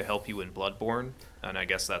 specifically to help you in Bloodborne? And I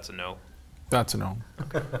guess that's a no. That's a no.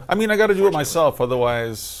 I mean, I got to do it myself,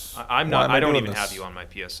 otherwise. I'm why not. am I don't doing even this? have you on my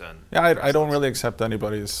PSN. Yeah, I don't really accept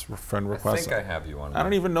anybody's friend I requests. think I have you on. I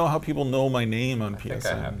don't even know how people know my name on I PSN. think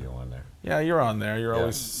I have you on there. Yeah, you're on there. You're Yeah.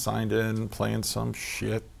 always signed in, playing some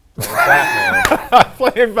shit. Batman.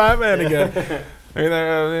 Playing Batman again. I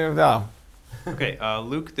mean, no. Okay,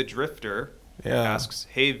 Luke the Drifter Yeah. asks,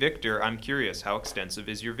 hey Victor, I'm curious, how extensive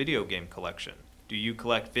is your video game collection? Do you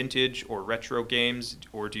collect vintage or retro games,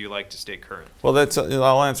 or do you like to stay current? Well,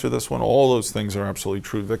 I'll answer this one. All those things are absolutely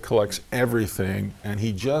true. Vic collects everything, and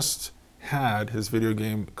he just had his video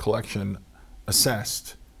game collection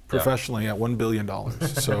assessed professionally at $1 billion.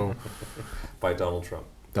 So By Donald Trump.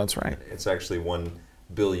 that's right. It's actually 1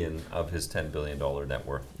 billion of his $10 billion net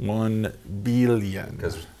worth. 1 billion.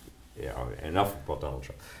 Because Yeah, enough about Donald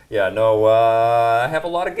Trump. Yeah, no, I have a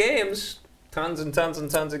lot of games. Tons and tons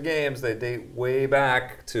and tons of games. They date way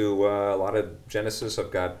back to a lot of Genesis.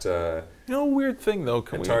 I've got Weird thing though.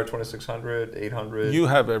 Atari 2600, 800. You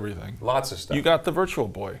have everything. Lots of stuff. You got the Virtual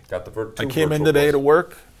Boy. Got the I came in today to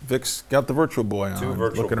work. Vic's got the Virtual Boy on. Two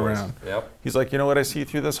Virtual looking Boys. around. Yep. He's like, you know what I see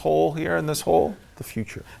through this hole here in this hole? The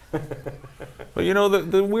future. But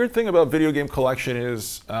the weird thing about video game collection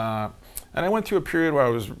is, and I went through a period where I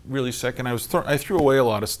was really sick, and I threw away a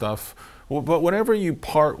lot of stuff. Well, but whenever you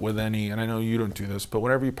part with any, and I know you don't do this, but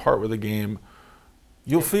whenever you part with a game,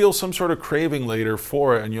 you'll feel some sort of craving later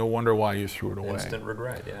for it, and you'll wonder why you threw it away. Instant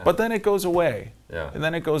regret, yeah. But then it goes away. Yeah. And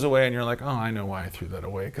then it goes away, and you're like, oh, I know why I threw that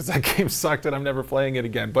away, because that game sucked, and I'm never playing it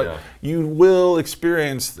again. But you will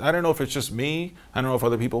experience, I don't know if it's just me, I don't know if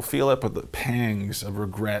other people feel it, but the pangs of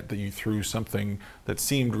regret that you threw something that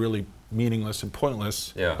seemed really meaningless and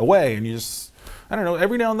pointless away, and you just, I don't know,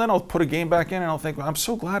 every now and then I'll put a game back in, and I'll think, well, I'm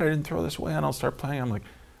so glad I didn't throw this away, and I'll start playing. I'm like,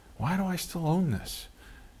 why do I still own this?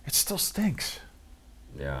 It still stinks.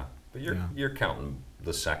 Yeah, but you're counting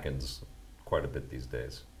the seconds quite a bit these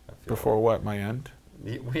days. I feel Before what, my end?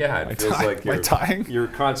 Yeah, it feels like dying? You're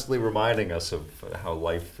constantly reminding us of how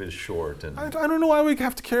life is short. And I don't know why we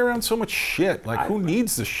have to carry around so much shit. Like, who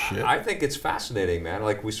needs this shit? I think it's fascinating, man.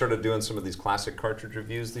 Like, we started doing some of these classic cartridge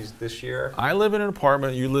reviews this year. I live in an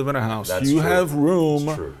apartment, you live in a house. That's you true. have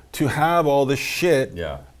room to have all this shit.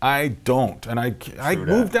 Yeah. I don't. And I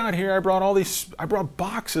moved out here, I brought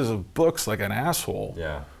boxes of books like an asshole.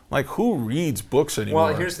 Yeah. Like, who reads books anymore?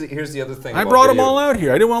 Well, here's the other thing. I brought them all out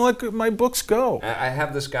here. I didn't want to let my books go. I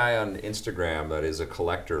have this guy on Instagram that is a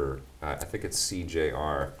collector. I think it's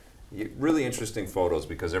CJR. Really interesting photos,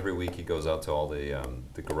 because every week he goes out to all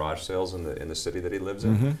the garage sales in the city that he lives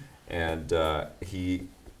in, and he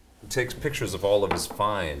takes pictures of all of his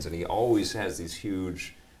finds, and he always has these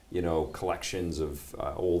huge, collections of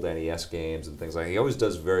old NES games and things like that. He always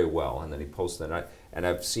does very well, and then he posts that. And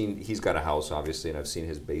I've seen, he's got a house, obviously, and I've seen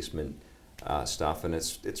his basement stuff, and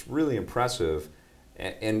it's really impressive.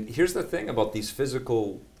 And here's the thing about these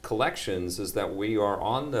physical collections, is that we are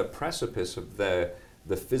on the precipice of the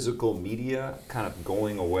physical media kind of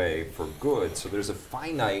going away for good. So there's a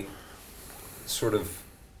finite sort of...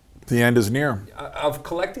 The end is near. Of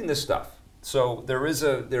collecting this stuff. So there is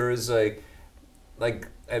a like,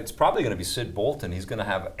 it's probably going to be Sid Bolton. He's going to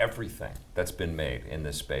have everything that's been made in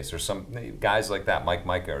this space. Or some guys like that, Mike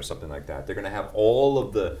Micah or something like that. They're going to have all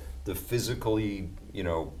of the physically,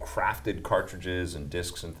 crafted cartridges and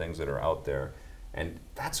discs and things that are out there. And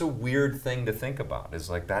that's a weird thing to think about.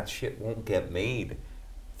 Is like, that shit won't get made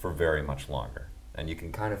for very much longer. And you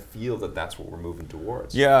can kind of feel that that's what we're moving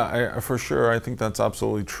towards. Yeah, for sure. I think that's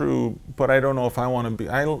absolutely true. But I don't know if I want to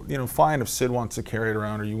be. Fine if Sid wants to carry it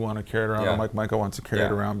around, or you want to carry it around, or Mike Micah wants to carry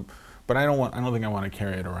it around. But I don't think I want to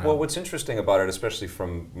carry it around. Well, what's interesting about it, especially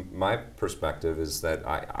from my perspective, is that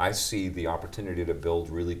I see the opportunity to build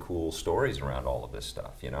really cool stories around all of this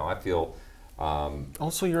stuff. I feel.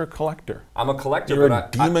 Also, you're a collector. I'm a collector. You're a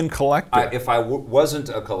demon collector. If I wasn't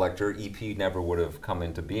a collector, EP never would have come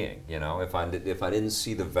into being. If I didn't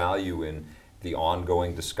see the value in the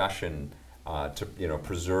ongoing discussion to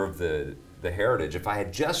preserve the heritage. If I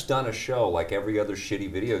had just done a show like every other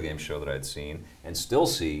shitty video game show that I'd seen and still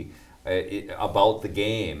see about the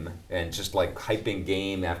game, and just like hyping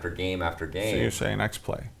game after game after game. So you're saying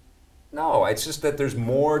X-Play? No, it's just that there's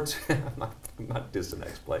more to... I'm not dissing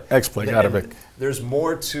X-Play. X-Play, got it. There's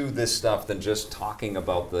more to this stuff than just talking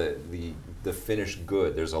about the finished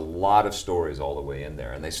good. There's a lot of stories all the way in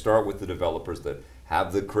there. And they start with the developers that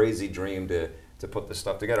have the crazy dream to put this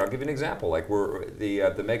stuff together. I'll give you an example. Like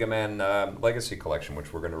the Mega Man Legacy Collection,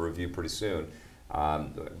 which we're going to review pretty soon.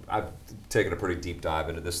 I've taken a pretty deep dive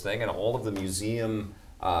into this thing, and all of the museum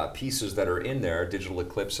pieces that are in there, Digital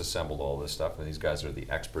Eclipse assembled all this stuff, and these guys are the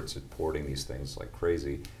experts at porting these things like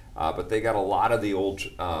crazy. But they got a lot of the old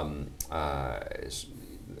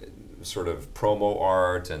sort of promo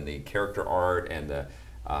art and the character art and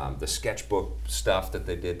the sketchbook stuff that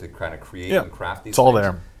they did to kind of create and craft these things. It's all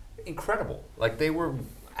there. Incredible. Like, they were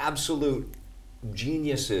absolute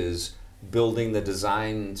geniuses building the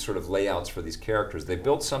design sort of layouts for these characters. They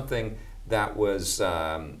built something that was,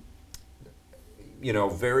 very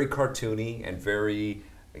cartoony and very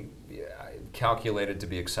calculated to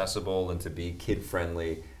be accessible and to be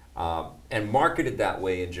kid-friendly. And marketed that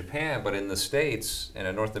way in Japan, but in the States and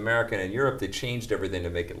in North America and in Europe, they changed everything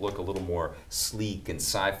to make it look a little more sleek and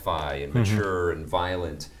sci-fi and mature and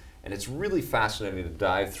violent. And it's really fascinating to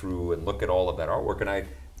dive through and look at all of that artwork. And I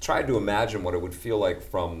tried to imagine what it would feel like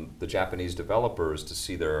from the Japanese developers to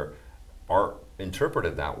see their art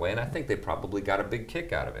interpreted that way, and I think they probably got a big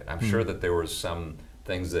kick out of it. I'm sure that there were some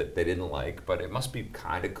things that they didn't like, but it must be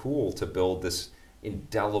kind of cool to build this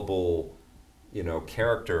indelible,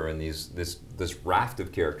 character and this raft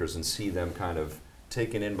of characters and see them kind of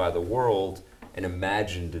taken in by the world and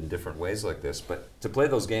imagined in different ways like this. But to play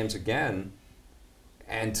those games again,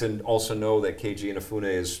 and to also know that Keiji Inafune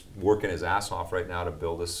is working his ass off right now to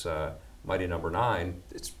build this Mighty Number 9,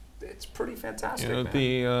 it's pretty fantastic,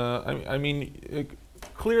 man.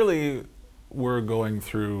 Clearly we're going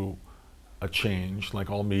through a change, like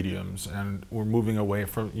all mediums, and we're moving away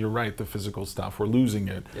from, you're right, the physical stuff. We're losing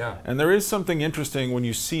it. Yeah. And there is something interesting when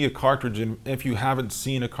you see a cartridge, and if you haven't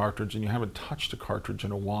seen a cartridge and you haven't touched a cartridge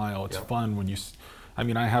in a while, it's fun when you...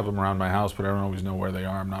 I have them around my house, but I don't always know where they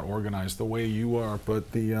are. I'm not organized the way you are. But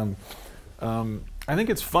I think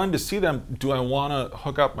it's fun to see them. Do I want to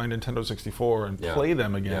hook up my Nintendo 64 and play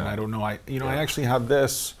them again? I don't know. I actually have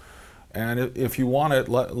this, and if you want it,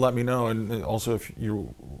 let me know. And also, if you're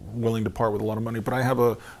willing to part with a lot of money. But I have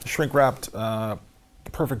a shrink-wrapped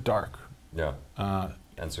Perfect Dark. Yeah.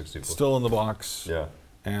 N64. Still in the box. Yeah.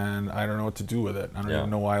 And I don't know what to do with it. I don't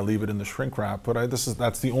even know why I leave it in the shrink wrap, but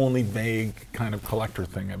that's the only vague kind of collector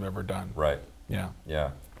thing I've ever done. Right. Yeah.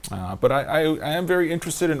 Yeah. But I am very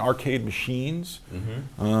interested in arcade machines.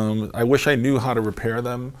 I wish I knew how to repair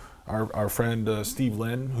them. Our friend Steve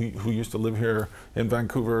Lynn, who used to live here in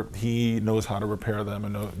Vancouver, he knows how to repair them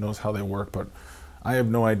and knows how they work, but I have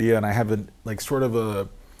no idea, and I have a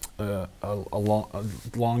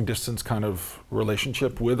long distance kind of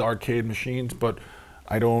relationship with arcade machines, but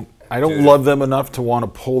I don't love them enough to want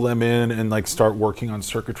to pull them in and start working on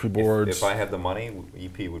circuitry boards. If I had the money,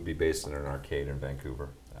 EP would be based in an arcade in Vancouver.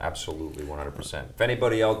 Absolutely, 100%. If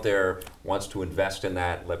anybody out there wants to invest in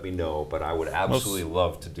that, let me know. But I would absolutely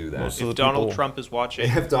love to do that. If Donald Trump is watching.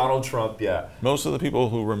 If Donald Trump, yeah. Most of the people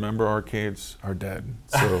who remember arcades are dead.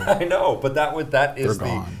 So I know, but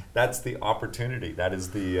that's the opportunity. That is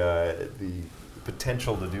the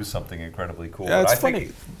potential to do something incredibly cool. Yeah, it's funny.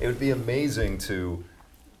 funny. It would be amazing to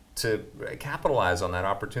capitalize on that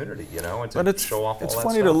opportunity, and to show off all that stuff. It's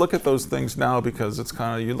funny to look at those things now because it's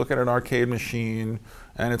kind of, you look at an arcade machine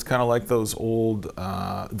and it's kind of like those old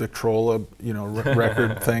Victrola,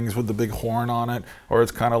 record things with the big horn on it, or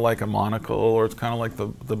it's kind of like a monocle, or it's kind of like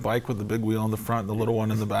the bike with the big wheel in the front and the little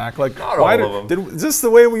one in the back. Like, not all of them. Is this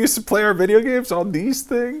the way we used to play our video games on these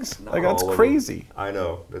things? That's crazy. I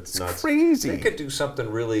know, it's nuts. Crazy. They could do something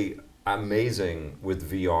really amazing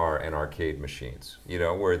with VR and arcade machines,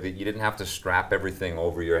 where you didn't have to strap everything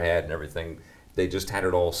over your head and everything. They just had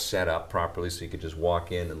it all set up properly so you could just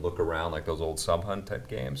walk in and look around like those old Sub-Hunt type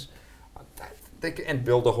games. And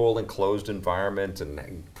build a whole enclosed environment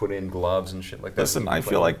and put in gloves and shit like that. Listen, I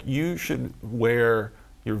feel like you should wear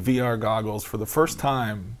your VR goggles for the first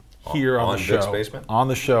time here on the show. Vic's Basement? On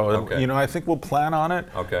the show. Okay. I think we'll plan on it.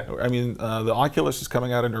 Okay. The Oculus is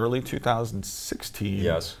coming out in early 2016.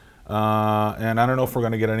 Yes. And I don't know if we're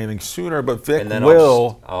going to get anything sooner, but Vic and then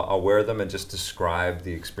will. I'll wear them and just describe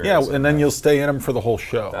the experience. Yeah, and then you'll stay in them for the whole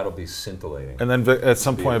show. That'll be scintillating. And then at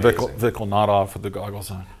some point, Vic will nod off with the goggles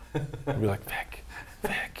on. He'll be like,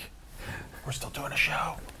 Vic, we're still doing a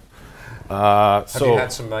show. Have you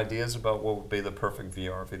had some ideas about what would be the perfect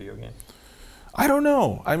VR video game? I don't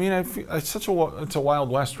know. It's a Wild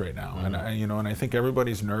West right now, and I think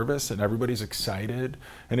everybody's nervous and everybody's excited,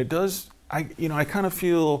 and it does. I kind of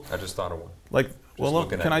feel. I just thought of one.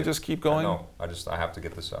 Can I just keep going? No, I have to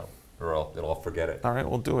get this out, or I'll forget it. All right,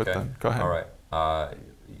 we'll do it then. Go ahead. All right.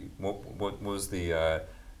 What was the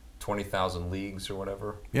 20,000 Leagues or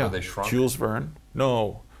whatever? Yeah. Where they shrunk? Jules Verne.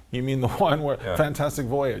 No, you mean the one where Fantastic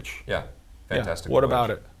Voyage? Yeah. Fantastic Voyage. What Voyage.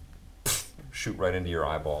 about it? Shoot right into your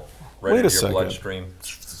eyeball, right Wait into a your second. bloodstream.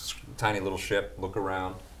 Tiny little ship. Look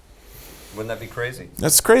around. Wouldn't that be crazy?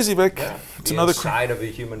 That's crazy, Vic. Yeah. It's the another side of a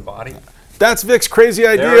human body. That's Vic's crazy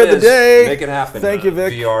idea There it of the is. day. Make it happen. Thank you,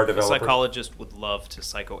 Vic. VR A developer. psychologist would love to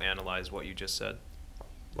psychoanalyze what you just said.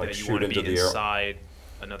 Like that you shoot want to into be the air. inside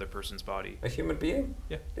another person's body. A human being?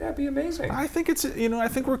 Yeah. Yeah, it'd be amazing. I think I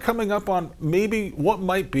think we're coming up on maybe what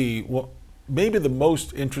might be maybe the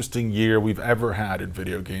most interesting year we've ever had in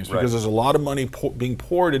video games, because there's a lot of money being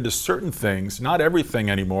poured into certain things, not everything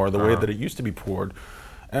anymore the way that it used to be poured.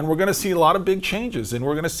 And we're going to see a lot of big changes, and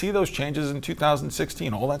we're going to see those changes in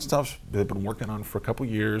 2016. All that stuff they've been working on for a couple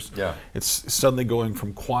years. Yeah. It's suddenly going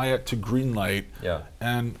from quiet to green light. Yeah.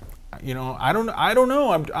 And I don't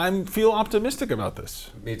know. I feel optimistic about this.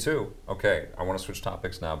 Me too. Okay, I want to switch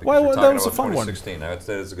topics now because Well, you're that talking was a about fun one. 2016. That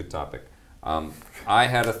is a good topic. I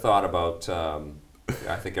had a thought about.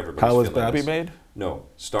 I think everybody's How was feeling Babby this. made? No,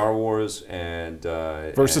 Star Wars and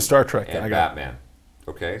Versus Star Trek. and I got Batman.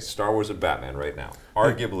 Okay, Star Wars and Batman right now.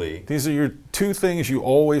 Arguably, These are your two things you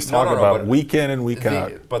always No, talk no, no, about but week in and week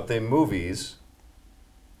out. but the movies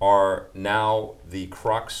are now the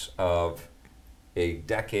crux of a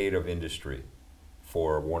decade of industry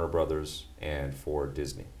for Warner Brothers and for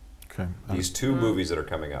Disney. Okay. These two movies that are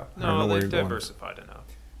coming up. I don't know No, where they've you're going. diversified enough.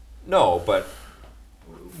 No, but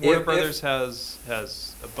Warner If- Brothers has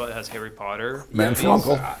Harry Potter. Man movies. from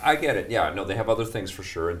Uncle. I get it. Yeah, no, they have other things for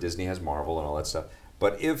sure, and Disney has Marvel and all that stuff.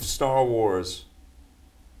 But if Star Wars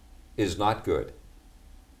is not good,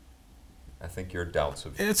 I think your doubts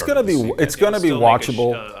have. It's started gonna to be- sink it's in. gonna It'll be still make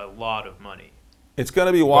watchable. a lot of money. It's going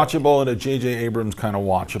to be watchable in a J.J. Abrams kind of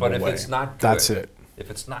watchable But if way. it's not good, that's it.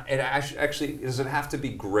 If it's not, it actually does it have to be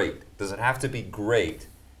great? Does it have to be great?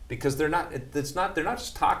 Because they're not. It's not. They're not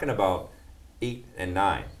just talking about 8 and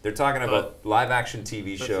 9. They're talking about live action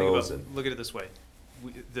TV But shows think and. about, look at it this way.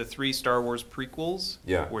 The 3 Star Wars prequels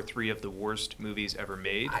Yeah. were 3 of the worst movies ever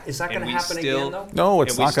made. Is that and going to we happen still- again though? No,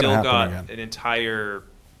 it's and we not going to still happen got again. an entire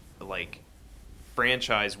like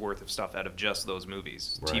franchise worth of stuff out of just those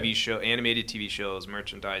movies. Right. TV show, animated TV shows,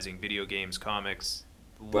 merchandising, video games, comics,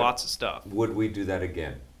 But- lots of stuff. Would we do that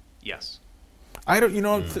again? Yes. I don't, you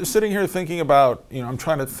know, I'm sitting here thinking about, you know, I'm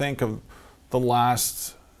trying to think of the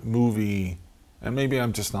last movie, and maybe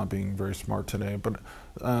I'm just not being very smart today, but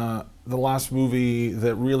the last movie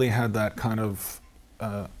that really had that kind of,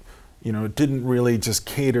 you know, it didn't really just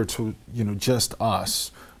cater to, you know, just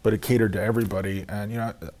us, but it catered to everybody. And, you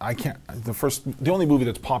know, the only movie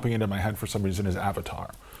that's popping into my head for some reason is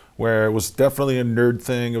Avatar, where it was definitely a nerd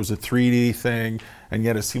thing, it was a 3D thing, and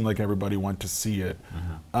yet it seemed like everybody went to see it.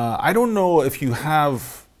 I don't know if you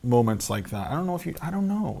have moments like that. I don't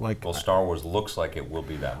know. Like, Well, Star Wars looks like it will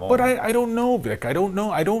be that moment. but I don't know, Vic. I don't know.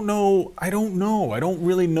 I don't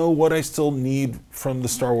really know what I still need from the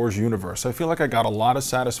Star Wars universe. I feel like I got a lot of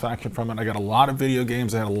satisfaction from it. I got a lot of video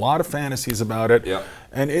games. I had a lot of fantasies about it. Yep.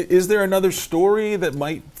 And is there another story that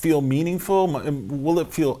might feel meaningful? Will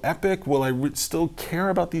it feel epic? Will I still care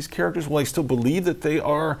about these characters? Will I still believe that they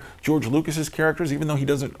are George Lucas's characters, even though he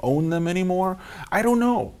doesn't own them anymore? I don't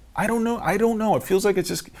know. It feels like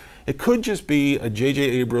it could just be a J.J.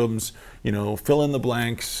 Abrams, you know, fill in the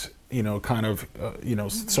blanks, you know, kind of, you know,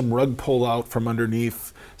 some rug pull out from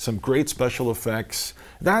underneath, some great special effects.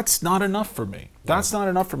 That's not enough for me. That's not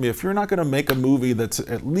enough for me. If you're not going to make a movie that's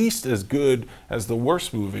at least as good as the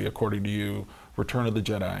worst movie, according to you, Return of the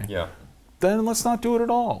Jedi, yeah. then let's not do it at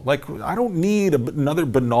all. Like, I don't need another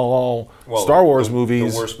banal Well, Star Wars the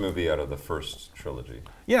movies. The worst movie out of the first trilogy.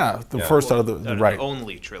 Yeah, the Yeah. first out of Out the of right. the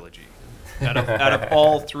only trilogy. Out of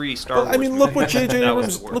all 3 Star Well, Wars I mean, look what movies, J.J. that was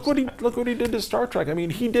Abrams the worst. look what he did to Star Trek. I mean,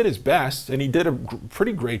 he did his best, and he did a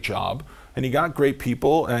pretty great job, and he got great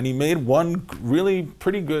people, and he made one really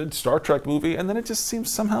pretty good Star Trek movie, and then it just seems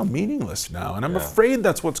somehow meaningless now. And I'm Yeah. afraid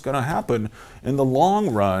that's what's going to happen in the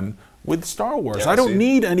long run with Star Wars. Yeah, I don't see,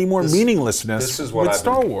 need any more this- meaninglessness This is what with I've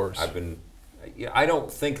Star been, Wars. I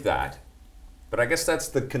don't think that, but I guess that's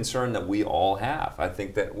the concern that we all have. I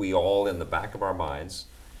think that we all, in the back of our minds,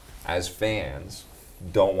 as fans,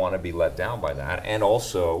 don't want to be let down by that, and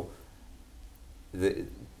also,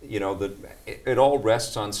 it all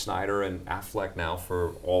rests on Snyder and Affleck now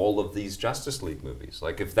for all of these Justice League movies.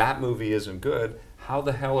 Like, if that movie isn't good, how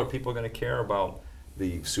the hell are people going to care about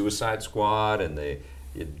the Suicide Squad and the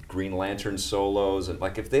Green Lantern solos? And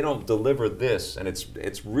like, if they don't deliver this, and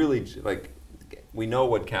it's really like, we know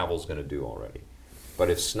what Cavill's going to do already, but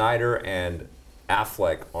if Snyder and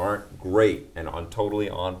Affleck aren't great and totally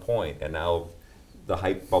on point, and now the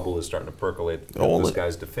hype bubble is starting to percolate, this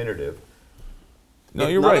guy's definitive. No,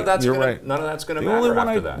 you're right. You're gonna, right. None of that's going to The only matter one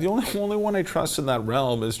after that. the only one I trust in that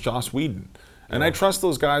realm is Joss Whedon, and I trust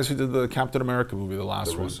those guys who did the Captain America movie, the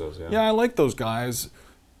last The one. Russos, yeah. Yeah, I like those guys,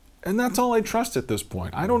 and that's all I trust at this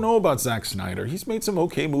point. I don't know about Zack Snyder. He's made some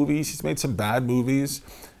okay movies. He's made some bad movies.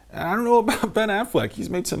 And I don't know about Ben Affleck. He's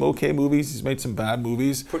made some okay movies. He's made some bad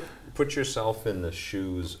movies. Put yourself in the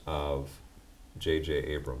shoes of J.J.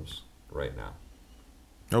 Abrams right now.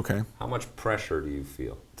 Okay, How much pressure do you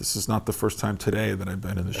feel? this is not the first time today that I've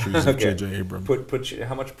been in the shoes of J.J. Abrams.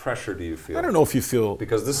 How much pressure do you feel? I don't know if you feel.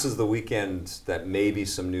 Because this is the weekend that maybe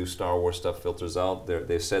some new Star Wars stuff filters out.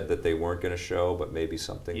 They said that they weren't going to show, but maybe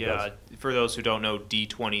something Yeah, does. for those who don't know,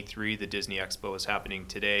 D23, the Disney Expo, is happening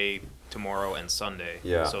today, tomorrow, and Sunday.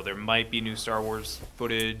 Yeah. So there might be new Star Wars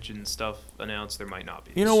footage and stuff announced. There might not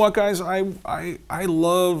be. You know what, guys? I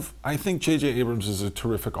think J.J. Abrams is a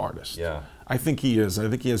terrific artist. Yeah. I think he is. I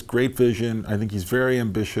think he has great vision. I think he's very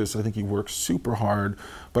ambitious. I think he works super hard.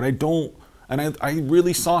 But I don't And I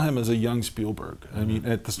really saw him as a young Spielberg. I mean,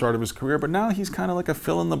 at the start of his career, but now he's kind of like a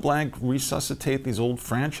fill-in-the-blank, resuscitate these old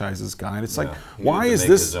franchises guy. And it's like, He why needed to is make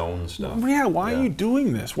this? his own stuff. Yeah, why are you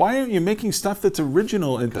doing this? Why aren't you making stuff that's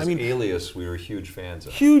original? And Because Alias, we were huge fans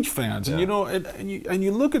of. huge fans, and Yeah. you know, and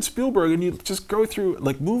you look at Spielberg, and you just go through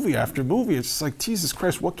like movie after movie. It's just like, Jesus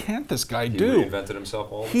Christ, what can't this guy He do? reinvented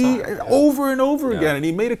himself all the He time. Yeah. over and over Yeah. again, and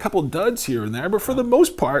he made a couple duds here and there, but for the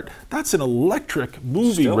most part, that's an electric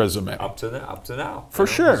movie Still, resume. Up to now. For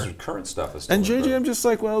sure. His current stuff is still And JJ, incredible. I'm just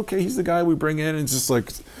like, well, okay, he's the guy we bring in, and it's just like,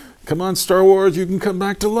 come on, Star Wars, you can come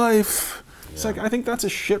back to life. It's like, I think that's a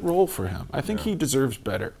shit role for him. I think he deserves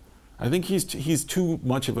better. I think he's too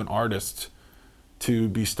much of an artist to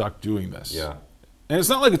be stuck doing this. Yeah. And it's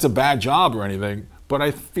not like it's a bad job or anything, but I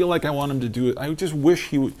feel like I want him to do it. I just wish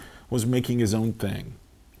he was making his own thing.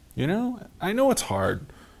 You know? I know it's hard,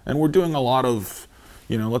 and we're doing a lot of,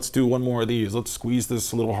 you know, let's do one more of these. Let's squeeze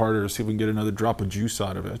this a little harder to see if we can get another drop of juice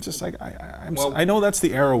out of it. It's just like, I know that's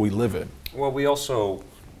the era we live in. Well, we also,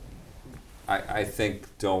 I think,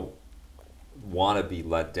 don't want to be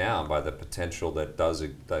let down by the potential that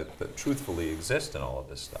that truthfully exists in all of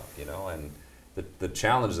this stuff, you know. And the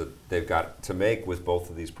challenge that they've got to make with both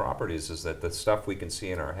of these properties is that the stuff we can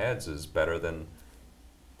see in our heads is better than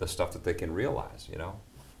the stuff that they can realize, you know.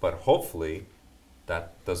 But hopefully,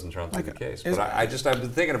 that doesn't turn out to be the case. But I've been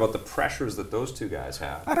thinking about the pressures that those two guys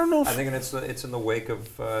have. I don't know if- I think it's in the wake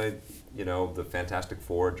of you know, the Fantastic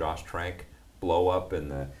Four, Josh Trank blow up,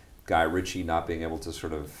 and the Guy Ritchie not being able to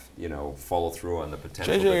sort of, you know, follow through on the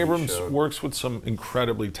potential. J.J. that he Abrams showed. works with some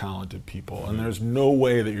incredibly talented people, and there's no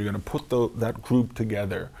way that you're going to put that group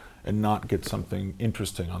together and not get something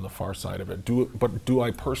interesting on the far side of it. But do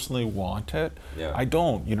I personally want it? Yeah. I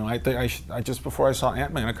don't. You know, I just before I saw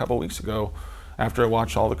Ant-Man a couple weeks ago, after I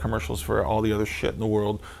watched all the commercials for all the other shit in the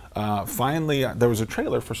world, finally there was a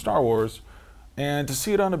trailer for Star Wars, and to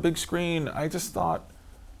see it on a big screen, I just thought,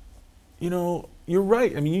 you know, you're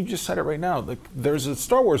right. I mean, you just said it right now. Like, there's a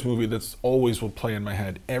Star Wars movie that's always will play in my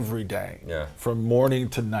head every day, Yeah. from morning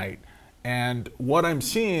to night. And what I'm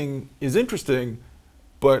seeing is interesting,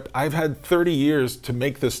 but I've had 30 years to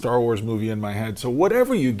make this Star Wars movie in my head. So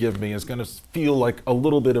whatever you give me is going to feel like a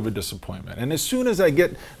little bit of a disappointment. And as soon as I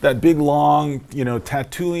get that big, long, you know,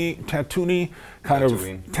 Tatooine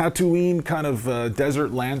kind of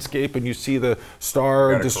desert landscape, and you see the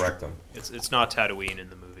star. Gotta correct them. It's not Tatooine in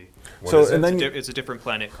the movie. What So is it? and then It's a different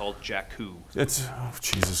planet called Jakku. it's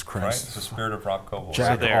Jesus Right? Christ. It's the spirit of Rock Koval.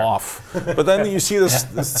 Jack there. off. But then you see this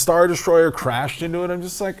Star Destroyer crashed into it. I'm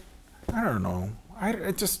just like, I don't know.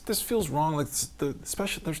 This feels wrong. Like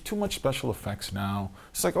there's too much special effects now.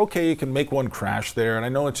 It's like, okay, you can make one crash there, and I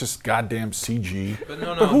know it's just goddamn CG. But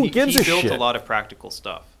no, who gives he a built shit? a lot of practical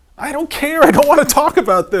stuff. I don't care. I don't want to talk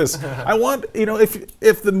about this. I want, you know,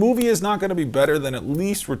 if the movie is not going to be better than at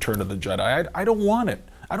least Return of the Jedi, I don't want it.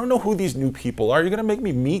 I don't know who these new people are. You're going to make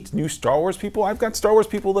me meet new Star Wars people? I've got Star Wars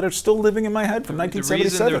people that are still living in my head from The reason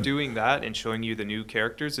 1977. they're doing that and showing you the new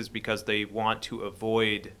characters is because they want to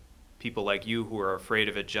avoid people like you who are afraid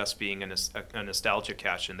of it just being a nostalgia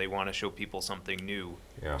cache, and they want to show people something new.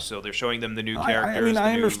 Yeah. So they're showing them the new characters. I mean, the I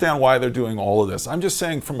new- understand why they're doing all of this. I'm just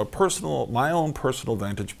saying from my own personal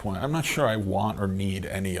vantage point, I'm not sure I want or need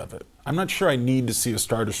any of it. I'm not sure I need to see a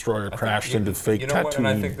Star Destroyer crashed into fake You know what? And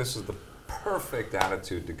I Tatooine. think this is the perfect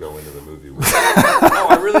attitude to go into the movie with. No,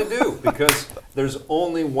 I really do, because there's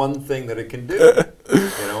only one thing that it can do. You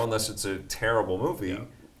know, unless it's a terrible movie.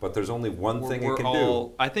 But there's only one thing it can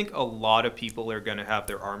do. I think a lot of people are going to have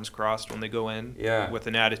their arms crossed when they go in. Yeah. With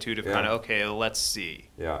an attitude of Yeah. kind of, okay, let's see.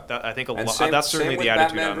 Yeah. I think And that's certainly same the with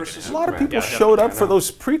attitude Batman I'm versus going A to lot of Superman. people Yeah, showed up I for know.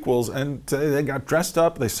 those prequels, and they got dressed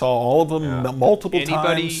up. They saw all of them Yeah. multiple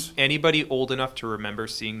times. Anybody old enough to remember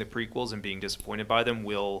seeing the prequels and being disappointed by them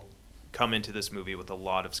will come into this movie with a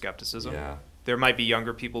lot of skepticism. Yeah. There might be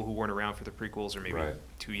younger people who weren't around for the prequels, or maybe Right.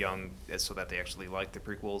 too young so that they actually like the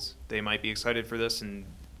prequels. They might be excited for this and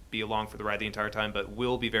be along for the ride the entire time, but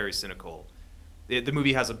will be very cynical. The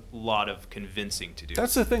movie has a lot of convincing to do.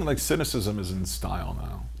 That's the thing. Like, cynicism is in style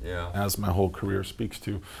now. Yeah. As my whole career speaks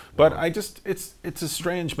to. But it's a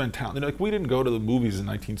strange mentality. Like, we didn't go to the movies in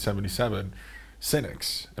 1977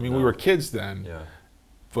 cynics. I mean, we No. were kids then. Yeah.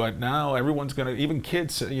 But now everyone's going to, even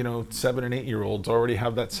kids, you know, 7 and 8 year olds already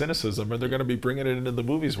have that cynicism, and they're going to be bringing it into the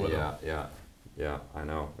movies with them. Yeah, I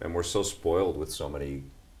know. And we're so spoiled with so many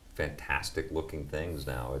fantastic looking things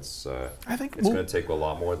now. It's I think it's going to take a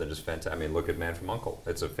lot more than just fantastic. I mean, look at Man from U.N.C.L.E.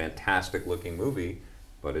 It's a fantastic looking movie,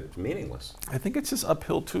 but it's meaningless. I think it's just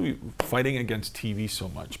uphill too, fighting against TV so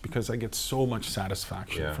much, because I get so much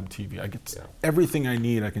satisfaction Yeah. from TV. I get Yeah. everything I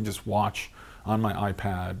need. I can just watch on my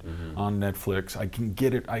iPad, on Netflix. I can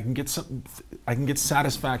get it. I can get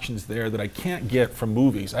satisfactions there that I can't get from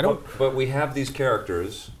movies. I don't. But we have these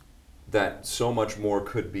characters that so much more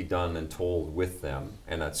could be done and told with them,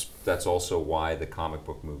 and that's also why the comic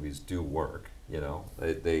book movies do work. You know,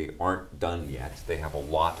 they aren't done yet. They have a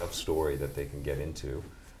lot of story that they can get into,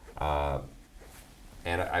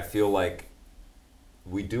 and I feel like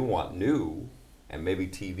we do want new, and maybe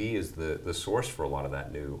TV is the source for a lot of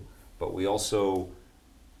that new. But we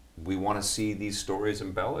want to see these stories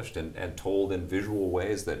embellished and told in visual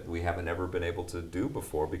ways that we haven't ever been able to do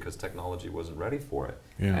before because technology wasn't ready for it.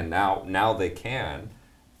 Yeah. And now they can,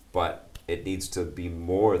 but it needs to be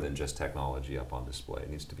more than just technology up on display. It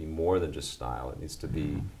needs to be more than just style. It needs to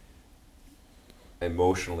be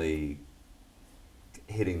emotionally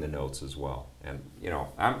hitting the notes as well. And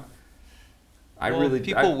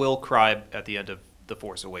people will cry at the end of The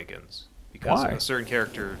Force Awakens because Why? a certain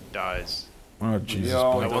character dies. Oh Jesus! Yeah.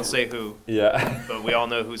 I won't say who, Yeah. but we all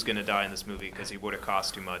know who's going to die in this movie because he would have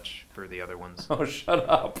cost too much for the other ones. Oh, shut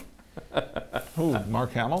up. Who?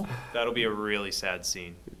 Mark Hamill? That'll be a really sad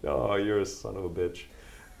scene. Oh, you're a son of a bitch.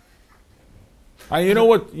 You know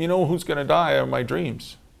what? You know who's gonna die in my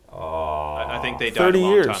dreams? Oh. I think they died 30 a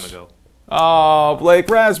long years. time ago. Oh, Blake,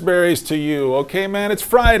 raspberries to you. Okay, man, it's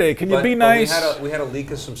Friday. Can you be nice? We had a leak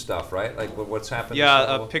of some stuff, right? Like what's happened?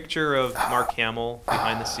 Yeah, a picture of Mark Hamill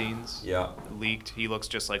behind the scenes Yeah. leaked. He looks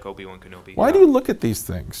just like Obi-Wan Kenobi. Why do you look at these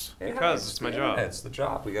things? Because it's my job. It's the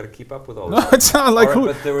job. We got to keep up with all No, this. it's not like All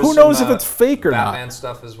right, but there was who knows some, if it's fake or Batman not.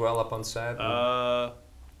 stuff as well up on set.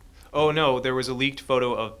 Oh no, there was a leaked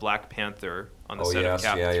photo of Black Panther on the set of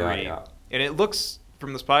Cap 3. Yeah. And it looks,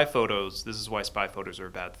 from the spy photos, this is why spy photos are a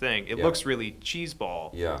bad thing. It Yeah. looks really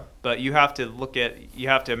cheeseball. Yeah. But you have to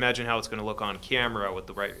imagine how it's going to look on camera with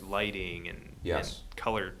the right lighting and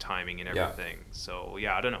color timing and Yeah. everything. So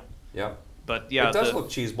yeah, I don't know. Yeah. But yeah, it does look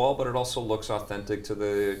cheeseball, but it also looks authentic to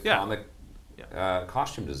the comic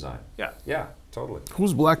costume design. Yeah. Yeah, totally.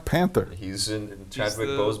 Who's Black Panther? He's in Chadwick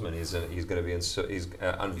the- Boseman. He's going to be unveiled He's in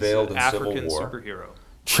an Civil African War. superhero.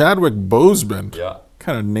 Chadwick Boseman. Yeah. What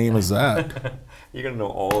kind of name is that? You're going to know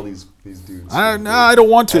all these dudes. I don't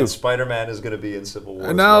want to. And Spider-Man is going to be in Civil War.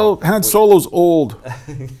 as No, well, Han which Solo's old.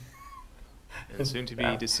 And soon to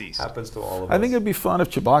be deceased. happens to all of us. I think it'd be fun if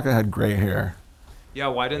Chewbacca had gray hair. Yeah,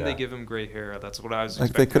 why didn't Yeah. they give him gray hair? That's what I was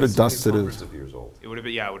Like they expecting. could have He's dusted hundreds his. of years old. It would have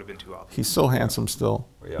been, yeah, it would have been too obvious. He's so handsome still.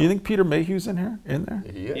 Yeah. You think Peter Mayhew's in there?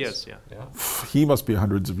 He is. Yes, yeah. Yeah. He must be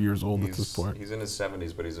hundreds of years old at this point. He's in his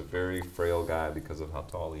 70s, but he's a very frail guy because of how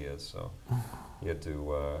tall he is. So he had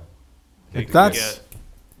to. They could That's- get,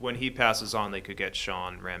 when he passes on, they could get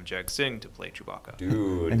Sean Ramjeg Singh to play Chewbacca.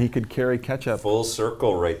 Dude, And he could carry ketchup. full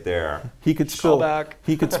circle right there. He could spill. Callback.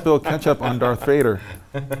 He could spill ketchup on Darth Vader.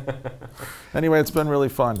 Anyway, it's been really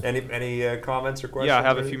fun. Any comments or questions? Yeah, I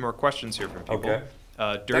have a or few more questions here from people. Okay.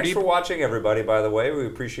 Dirty Thanks for watching, everybody. By the way, we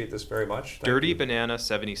appreciate this very much. Thank Dirty you. Banana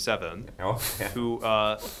 77, Oh, yeah.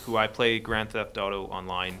 who I play Grand Theft Auto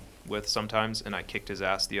online with sometimes, and I kicked his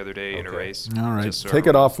ass the other day in a Okay. race. All right, just so take it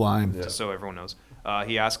everyone- offline. Yeah. Just so everyone knows.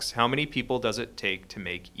 He asks, how many people does it take to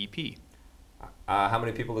make EP? How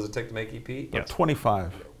many people does it take to make EP? Yes.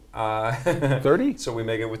 25. 30? 30? So we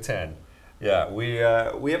make it with 10. Yeah, we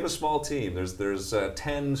have a small team. There's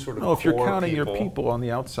 10 sort of Oh, if you're core counting your people on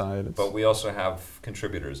the outside. It's, But we also have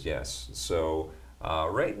contributors, yes. So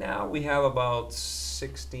right now we have about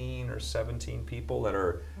 16 or 17 people that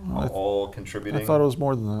are all contributing. I thought it was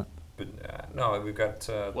more than that. But, no, we've got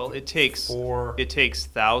Well, it takes 4. it takes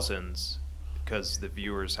thousands because the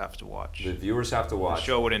viewers have to watch. The viewers have to The watch.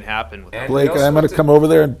 show wouldn't happen without. And Blake, we also I'm going have to come over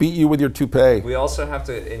there and beat you with your toupee. We also have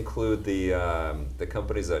to include the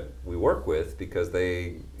companies that we work with because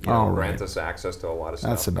they Oh, grant right. us access to a lot of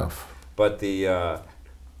stuff. That's enough. But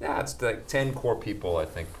it's like 10 core people, I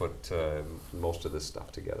think, put most of this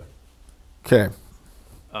stuff together. Okay.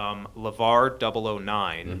 Lavar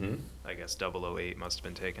 009, Mm-hmm. I guess 008 must have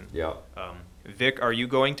been taken. Yeah. Vic, are you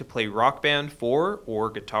going to play Rock Band 4 or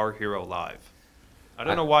Guitar Hero Live? I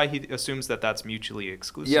don't know why he assumes that that's mutually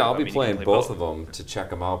exclusive. Yeah, I'll I be mean, you playing can play both of them to check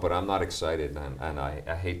them out, but I'm not excited, and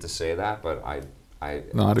I hate to say that, but I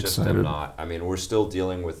Not just am excited. not. I mean, we're still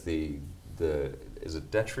dealing with the is it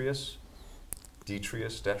Detritus?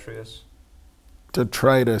 Detritus?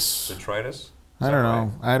 Detritus. Detritus? I don't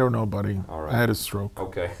know. I don't know, buddy. All right. I had a stroke.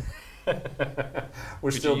 Okay. We're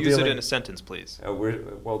Could still you use dealing. it in a sentence, please?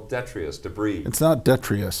 Detritus, debris. It's not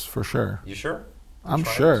detrius, for sure. You sure? I'm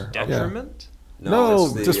Try sure. this. Yeah. Detriment? No,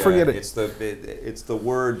 it's just forget it. It's the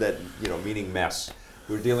word that meaning mess.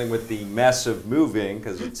 We're dealing with the mess of moving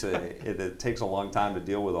because it takes a long time to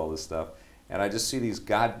deal with all this stuff, and I just see these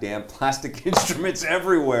goddamn plastic instruments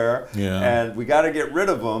everywhere, Yeah. and we got to get rid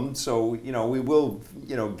of them. So we will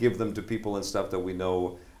give them to people and stuff that we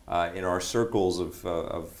know in our circles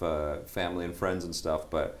of family and friends and stuff.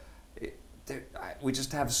 But we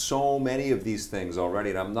just have so many of these things already,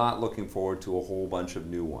 and I'm not looking forward to a whole bunch of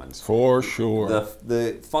new ones. For sure.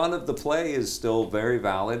 The fun of the play is still very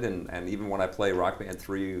valid, and even when I play Rock Band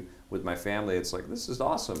 3 with my family, it's like, this is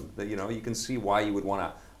awesome. That you can see why you would want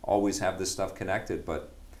to always have this stuff connected.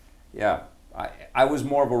 But yeah, I was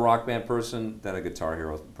more of a Rock Band person than a Guitar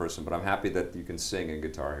Hero person, but I'm happy that you can sing in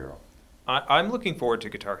Guitar Hero. I'm looking forward to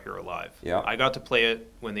Guitar Hero Live. Yeah. I got to play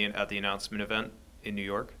it at the announcement event in New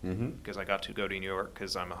York, Mm-hmm. because I got to go to New York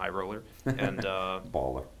because I'm a high roller, and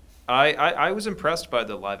Baller. I was impressed by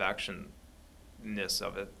the live actionness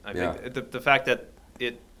of it. I think the fact that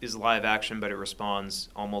it is live action, but it responds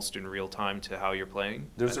almost in real time to how you're playing.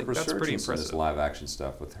 There's I a think that's pretty resurgence in this impressive. live action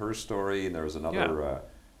stuff with Her Story, and there was another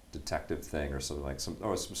detective thing or something like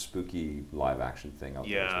some spooky live action thing out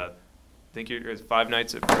there. Yeah, I think it's Five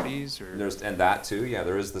Nights at Freddy's, or And that too, yeah.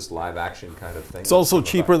 There is this live action kind of thing. It's also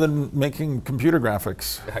cheaper than making computer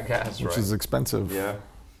graphics, I guess, which right? is expensive. Yeah.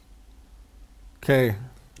 Okay. Okay,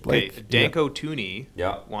 Blake, Danko Tooney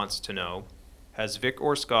Yeah. wants to know, has Vic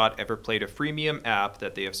or Scott ever played a freemium app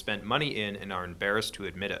that they have spent money in and are embarrassed to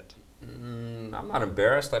admit it? I'm not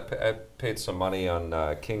embarrassed. I paid some money on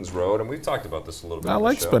King's Road, and we've talked about this a little bit. I on the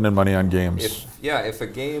like show. spending money on games. If a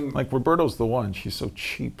game, Like Roberto's the one. She's so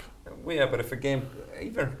cheap. well, yeah, but if a game,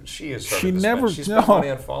 even she is. She never- She spent no. money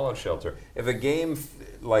on Fallout Shelter. If a game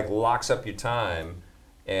locks up your time,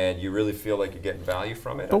 and you really feel like you're getting value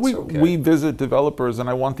from it, But it's okay. we visit developers, and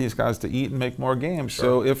I want these guys to eat and make more games.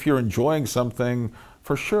 Sure. So if you're enjoying something,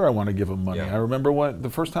 for sure I want to give them money. Yeah. I remember the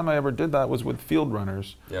first time I ever did that was with Field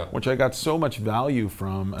Runners, Yeah. which I got so much value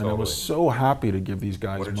from, and I was so happy to give these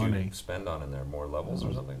guys What did money. you spend on in there? More levels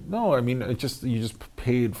or something? No, I mean you just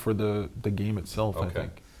paid for the game itself. I Okay.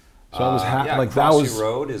 think. So I was happy. Yeah, Like that Crossy was.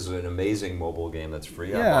 Road is an amazing mobile game that's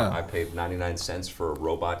free. Yeah. I paid 99 cents for a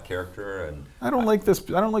robot character, and I don't like this.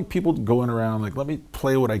 I don't like people going around like, let me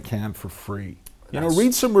play what I can for free. That's-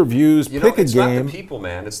 Read some reviews, pick a it's game. not the people,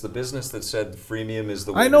 man. It's the business that said freemium is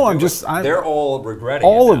the way. I know, to I'm do just- it. They're all regretting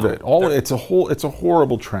all it of now. it. It's a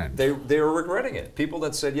horrible trend. They were regretting it. People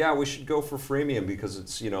that said, yeah, we should go for freemium because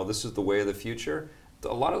it's this is the way of the future.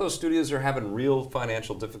 A lot of those studios are having real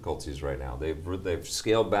financial difficulties right now. They've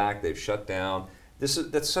scaled back. They've shut down.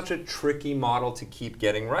 That's such a tricky model to keep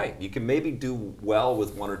getting right. You can maybe do well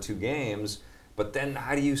with one or two games, but then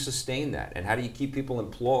how do you sustain that? And how do you keep people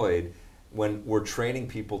employed when we're training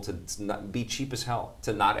people to not be cheap as hell,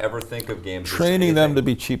 to not ever think of games as Training them anything? to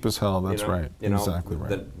be cheap as hell. That's right. Exactly Exactly right.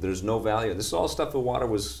 that there's no value. This is all stuff Iwata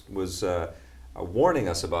was warning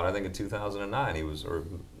us about. I think in 2009 he was, or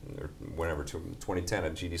whenever, 2010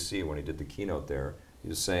 at GDC when he did the keynote there. He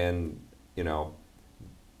was saying,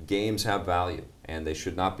 games have value and they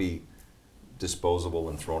should not be disposable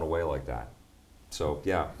and thrown away like that. So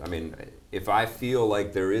yeah, I mean, if I feel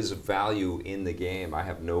like there is value in the game, I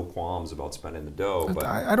have no qualms about spending the dough. But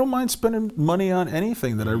I don't mind spending money on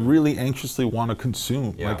anything that I really anxiously want to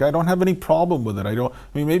consume. Yeah. Like I don't have any problem with it. I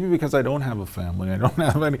mean, maybe because I don't have a family, I don't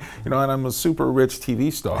have any, and I'm a super rich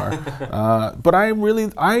TV star. But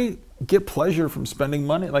I get pleasure from spending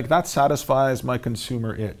money. Like that satisfies my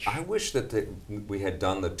consumer itch. I wish that we had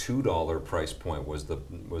done the $2 price point was the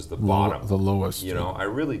bottom, the lowest. I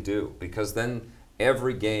really do, because then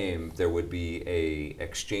every game there would be a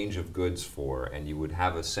exchange of goods for, and you would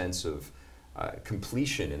have a sense of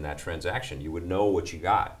completion in that transaction. You would know what you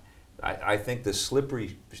got. I think the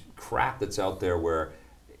slippery crap that's out there where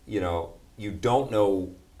you don't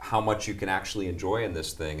know how much you can actually enjoy in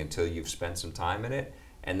this thing until you've spent some time in it,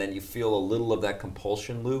 and then you feel a little of that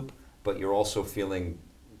compulsion loop, but you're also feeling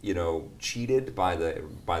cheated by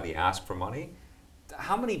the ask for money.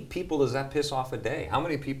 How many people does that piss off a day? How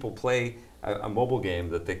many people play a mobile game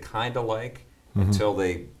that they kind of like until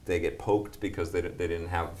they get poked because they didn't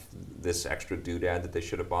have this extra doodad that they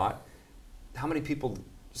should have bought? How many people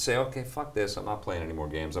say, okay, fuck this, I'm not playing any more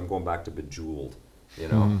games, I'm going back to Bejeweled,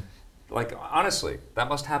 Like, honestly, that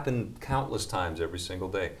must happen countless times every single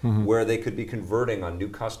day, where they could be converting on new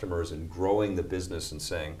customers and growing the business and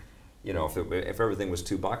saying, if everything was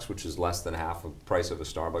 $2, which is less than half the price of a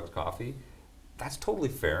Starbucks coffee, that's totally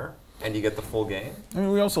fair, and you get the full game. I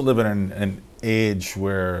mean, we also live in an age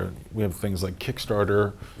where we have things like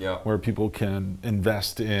Kickstarter, Yeah. where people can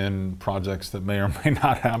invest in projects that may or may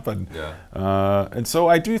not happen. Yeah. And so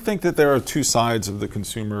I do think that there are two sides of the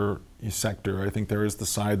consumer sector. I think there is the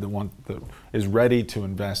side that is ready to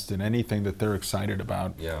invest in anything that they're excited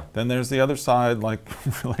about. Yeah. Then there's the other side, like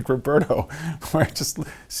Roberto, where just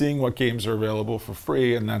seeing what games are available for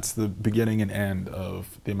free, and that's the beginning and end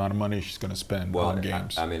of the amount of money she's going to spend on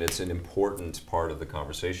games. I mean, it's an important part of the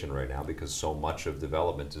conversation right now because so much of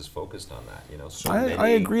development is focused on that. You know, so I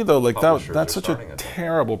many agree, though. Like publishers that's are such a starting at that.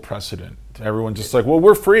 terrible precedent. Everyone just like, well,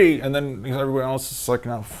 we're free, and then everyone else is like,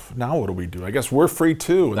 now what do we do? I guess we're free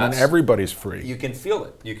too, and then everybody's free. You can feel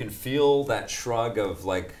it. You can feel that shrug of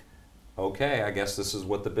like, okay, I guess this is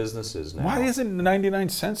what the business is now. Why isn't 99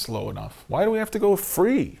 cents low enough? Why do we have to go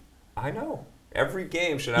free? I know. Every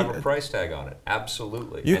game should have a price tag on it.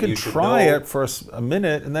 Absolutely. You And can should try know- it for a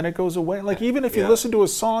minute and then it goes away. Like even if you Yeah. listen to a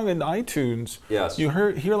song in iTunes, Yes. you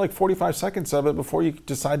hear like 45 seconds of it before you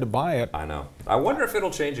decide to buy it. I know. I wonder if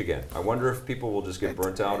it'll change again. I wonder if people will just get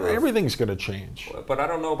burnt out. Or if- Everything's going to change. but I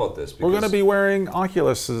don't know about this. We're going to because- be wearing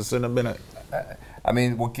Oculuses in a minute. I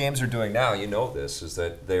mean, what games are doing now, you know this, is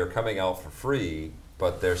that they are coming out for free,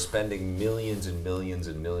 but they're spending millions and millions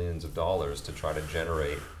and millions of dollars to try to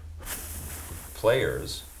generate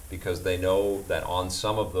players because they know that on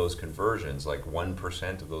some of those conversions, like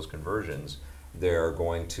 1% of those conversions, they're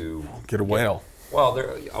going to Get a whale. Well,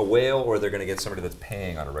 they're a whale, or they're going to get somebody that's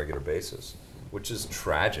paying on a regular basis, which is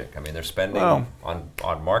tragic. I mean, they're spending Well-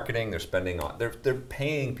 on marketing. They're spending on they're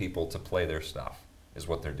paying people to play their stuff, is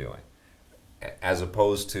what they're doing, as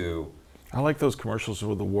opposed to I like those commercials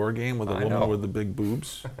with the war game with the I woman know. with the big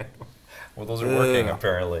boobs. well, those are working Ugh.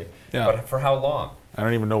 apparently. Yeah. But for how long? I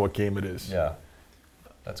don't even know what game it is. Yeah,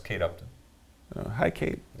 that's Kate Upton. Hi,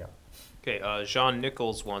 Kate. Yeah. Okay, Jean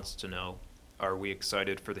Nichols wants to know, are we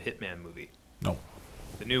excited for the Hitman movie? No.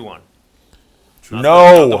 The new one. No.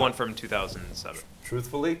 Not the one from 2007.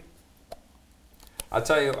 Truthfully, I'll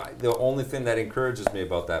tell you, the only thing that encourages me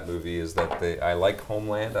about that movie is that I like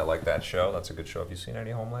Homeland. I like that show. That's a good show. Have you seen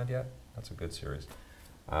any Homeland yet? That's a good series.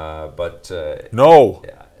 No.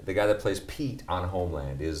 Yeah, the guy that plays Pete on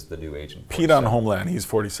Homeland is the new Agent 47. Pete on Homeland. He's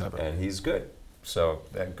 47. And he's good. So,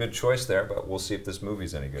 good choice there, but we'll see if this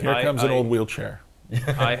movie's any good. Here comes an I- old wheelchair.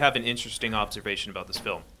 I have an interesting observation about this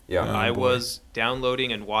film. Yeah. I boy. was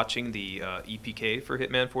downloading and watching the EPK for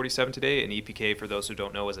Hitman 47 today. And EPK, for those who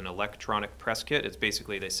don't know, is an electronic press kit. It's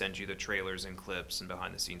basically they send you the trailers and clips and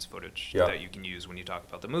behind-the-scenes footage Yeah. that you can use when you talk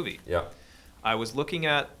about the movie. Yeah. I was looking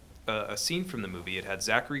at a scene from the movie. It had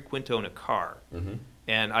Zachary Quinto in a car. Mm-hmm.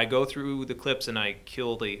 And I go through the clips and I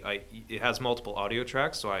kill it has multiple audio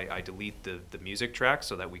tracks, so I delete the music track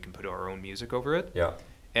so that we can put our own music over it. Yeah.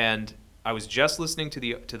 And I was just listening to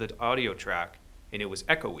the audio track, and it was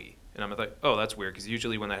echoey. And I'm like, oh, that's weird, because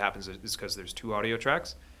usually when that happens, it's because there's two audio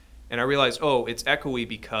tracks. And I realized, oh, it's echoey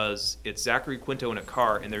because it's Zachary Quinto in a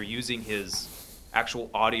car, and they're using his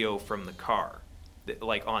actual audio from the car,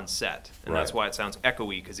 like on set, and that's Right. why it sounds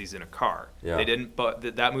echoey because he's in a car. Yeah. They didn't, but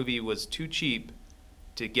that movie was too cheap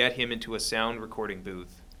to get him into a sound recording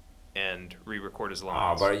booth and re-record his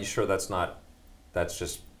lines. But are you sure that's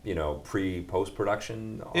just, post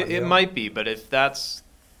production? It might be, but if that's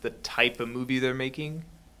the type of movie they're making,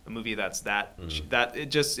 a movie that's that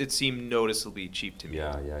it seemed noticeably cheap to me.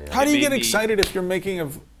 Yeah. How do you It get made me- excited if you're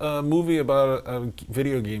making a movie about a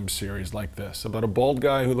video game series like this, about a bald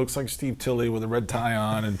guy who looks like Steve Tilley with a red tie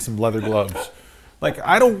on and some leather gloves?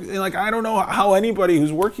 I don't know how anybody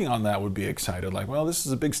who's working on that would be excited. Like, well, this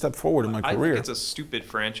is a big step forward in my I career. think it's a stupid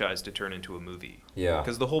franchise to turn into a movie. Yeah.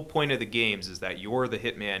 Because the whole point of the games is that you're the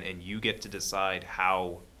hitman and you get to decide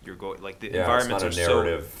how you're going. Like the Yeah, environments it's not are a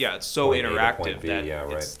narrative, it's so point A to interactive point B, that yeah,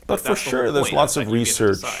 right. it's, But for that's the sure, whole there's point. lots That's of how you get to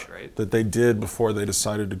research decide, right? that they did before they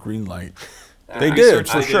decided to greenlight. The They did, research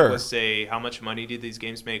for they did sure. was say how much money did these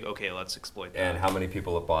games make? Okay, let's exploit that. And how many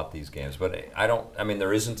people have bought these games? But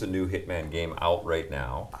there isn't a new Hitman game out right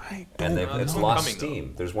now. I And don't it's one lost coming, though.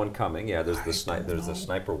 steam. There's one coming. Yeah, there's the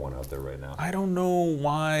sniper one out there right now. I don't know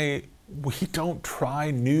why we don't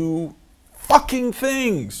try new fucking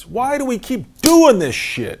things. Why do we keep doing this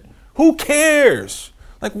shit? Who cares?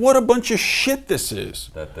 Like, what a bunch of shit this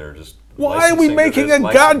is. That they're just. Why are we licensing making this a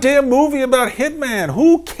license. goddamn movie about Hitman?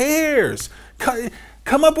 Who cares?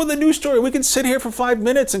 Come up with a new story. We can sit here for 5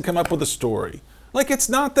 minutes and come up with a story. Like, it's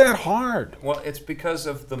not that hard. Well, it's because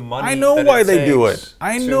of the money. I know that why it they do takes it.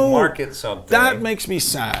 I to know. market something. That makes me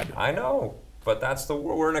sad. I know, but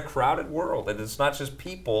we're in a crowded world, and it's not just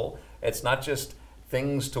people. It's not just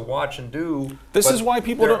things to watch and do. This but is why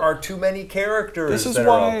people there don't- are too many characters This is that are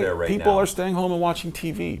out why there right people now. are staying home and watching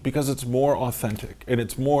TV, because it's more authentic and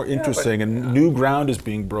it's more interesting, and new ground is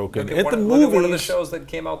being broken. Look At at the look at one of the movies, shows that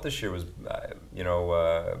came out this year was,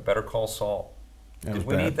 Better Call Saul. It was Did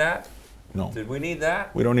we bad. need that? No, Did we need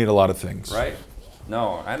that? we don't need a lot of things. Right?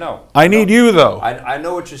 No, I know. I need you though. I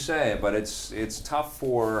know what you're saying, but it's tough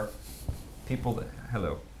for people that.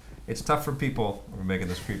 Hello. It's tough for people. We're making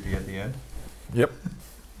this creepy at the end. Yep.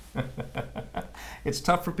 It's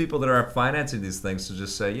tough for people that are financing these things to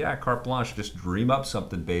just say, yeah, carte blanche, just dream up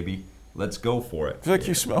something, baby. Let's go for it. I feel like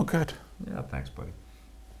you smell good. Yeah, thanks, buddy.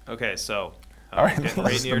 Okay, so All right, we're getting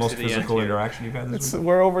that's right the near Most to the end physical here. interaction you've had this week?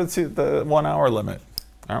 We're over to the 1 hour limit,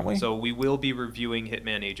 aren't we? So we will be reviewing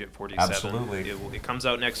Hitman Agent 47. Absolutely. It comes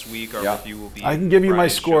out next week. Our Yeah. review will be. I can give you my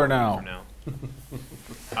Friday's score show now. for now.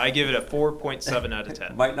 I give it a 4.7 out of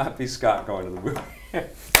 10. Might not be Scott going to the movie.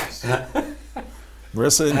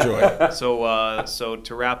 Marissa, enjoy. So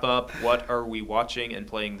to wrap up, what are we watching and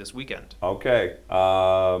playing this weekend? Okay.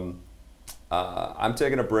 I'm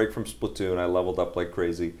taking a break from Splatoon. I leveled up like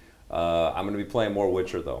crazy. I'm going to be playing more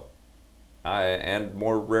Witcher though, and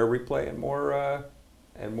more Rare Replay and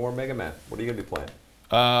more Mega Man. What are you going to be playing?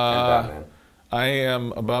 And Batman. I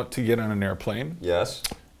am about to get on an airplane, Yes.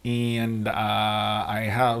 and I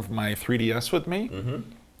have my 3DS with me. Mm-hmm.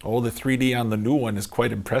 Oh, the 3D on the new one is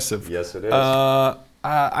quite impressive. Yes, it is.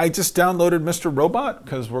 I just downloaded Mr. Robot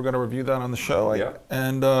because we're going to review that on the show. Yeah.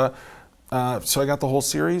 And so I got the whole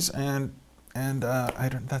series, and I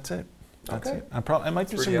don't. That's it. That's Okay. it. I might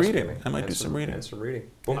do some 3DS reading. gaming. I might And do some reading. And some reading.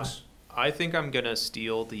 Books. I think I'm gonna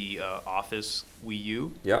steal the Office Wii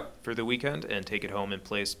U Yep. for the weekend and take it home and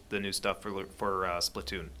play the new stuff for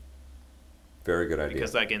Splatoon Very good idea.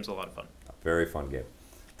 because that game's a lot of fun. Very fun game.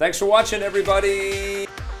 Thanks for watching, everybody.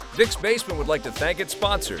 Vic's Basement would like to thank its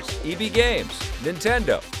sponsors, EB Games,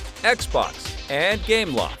 Nintendo, Xbox, and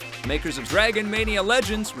Gameloft, makers of Dragon Mania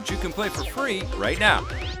Legends, which you can play for free right now.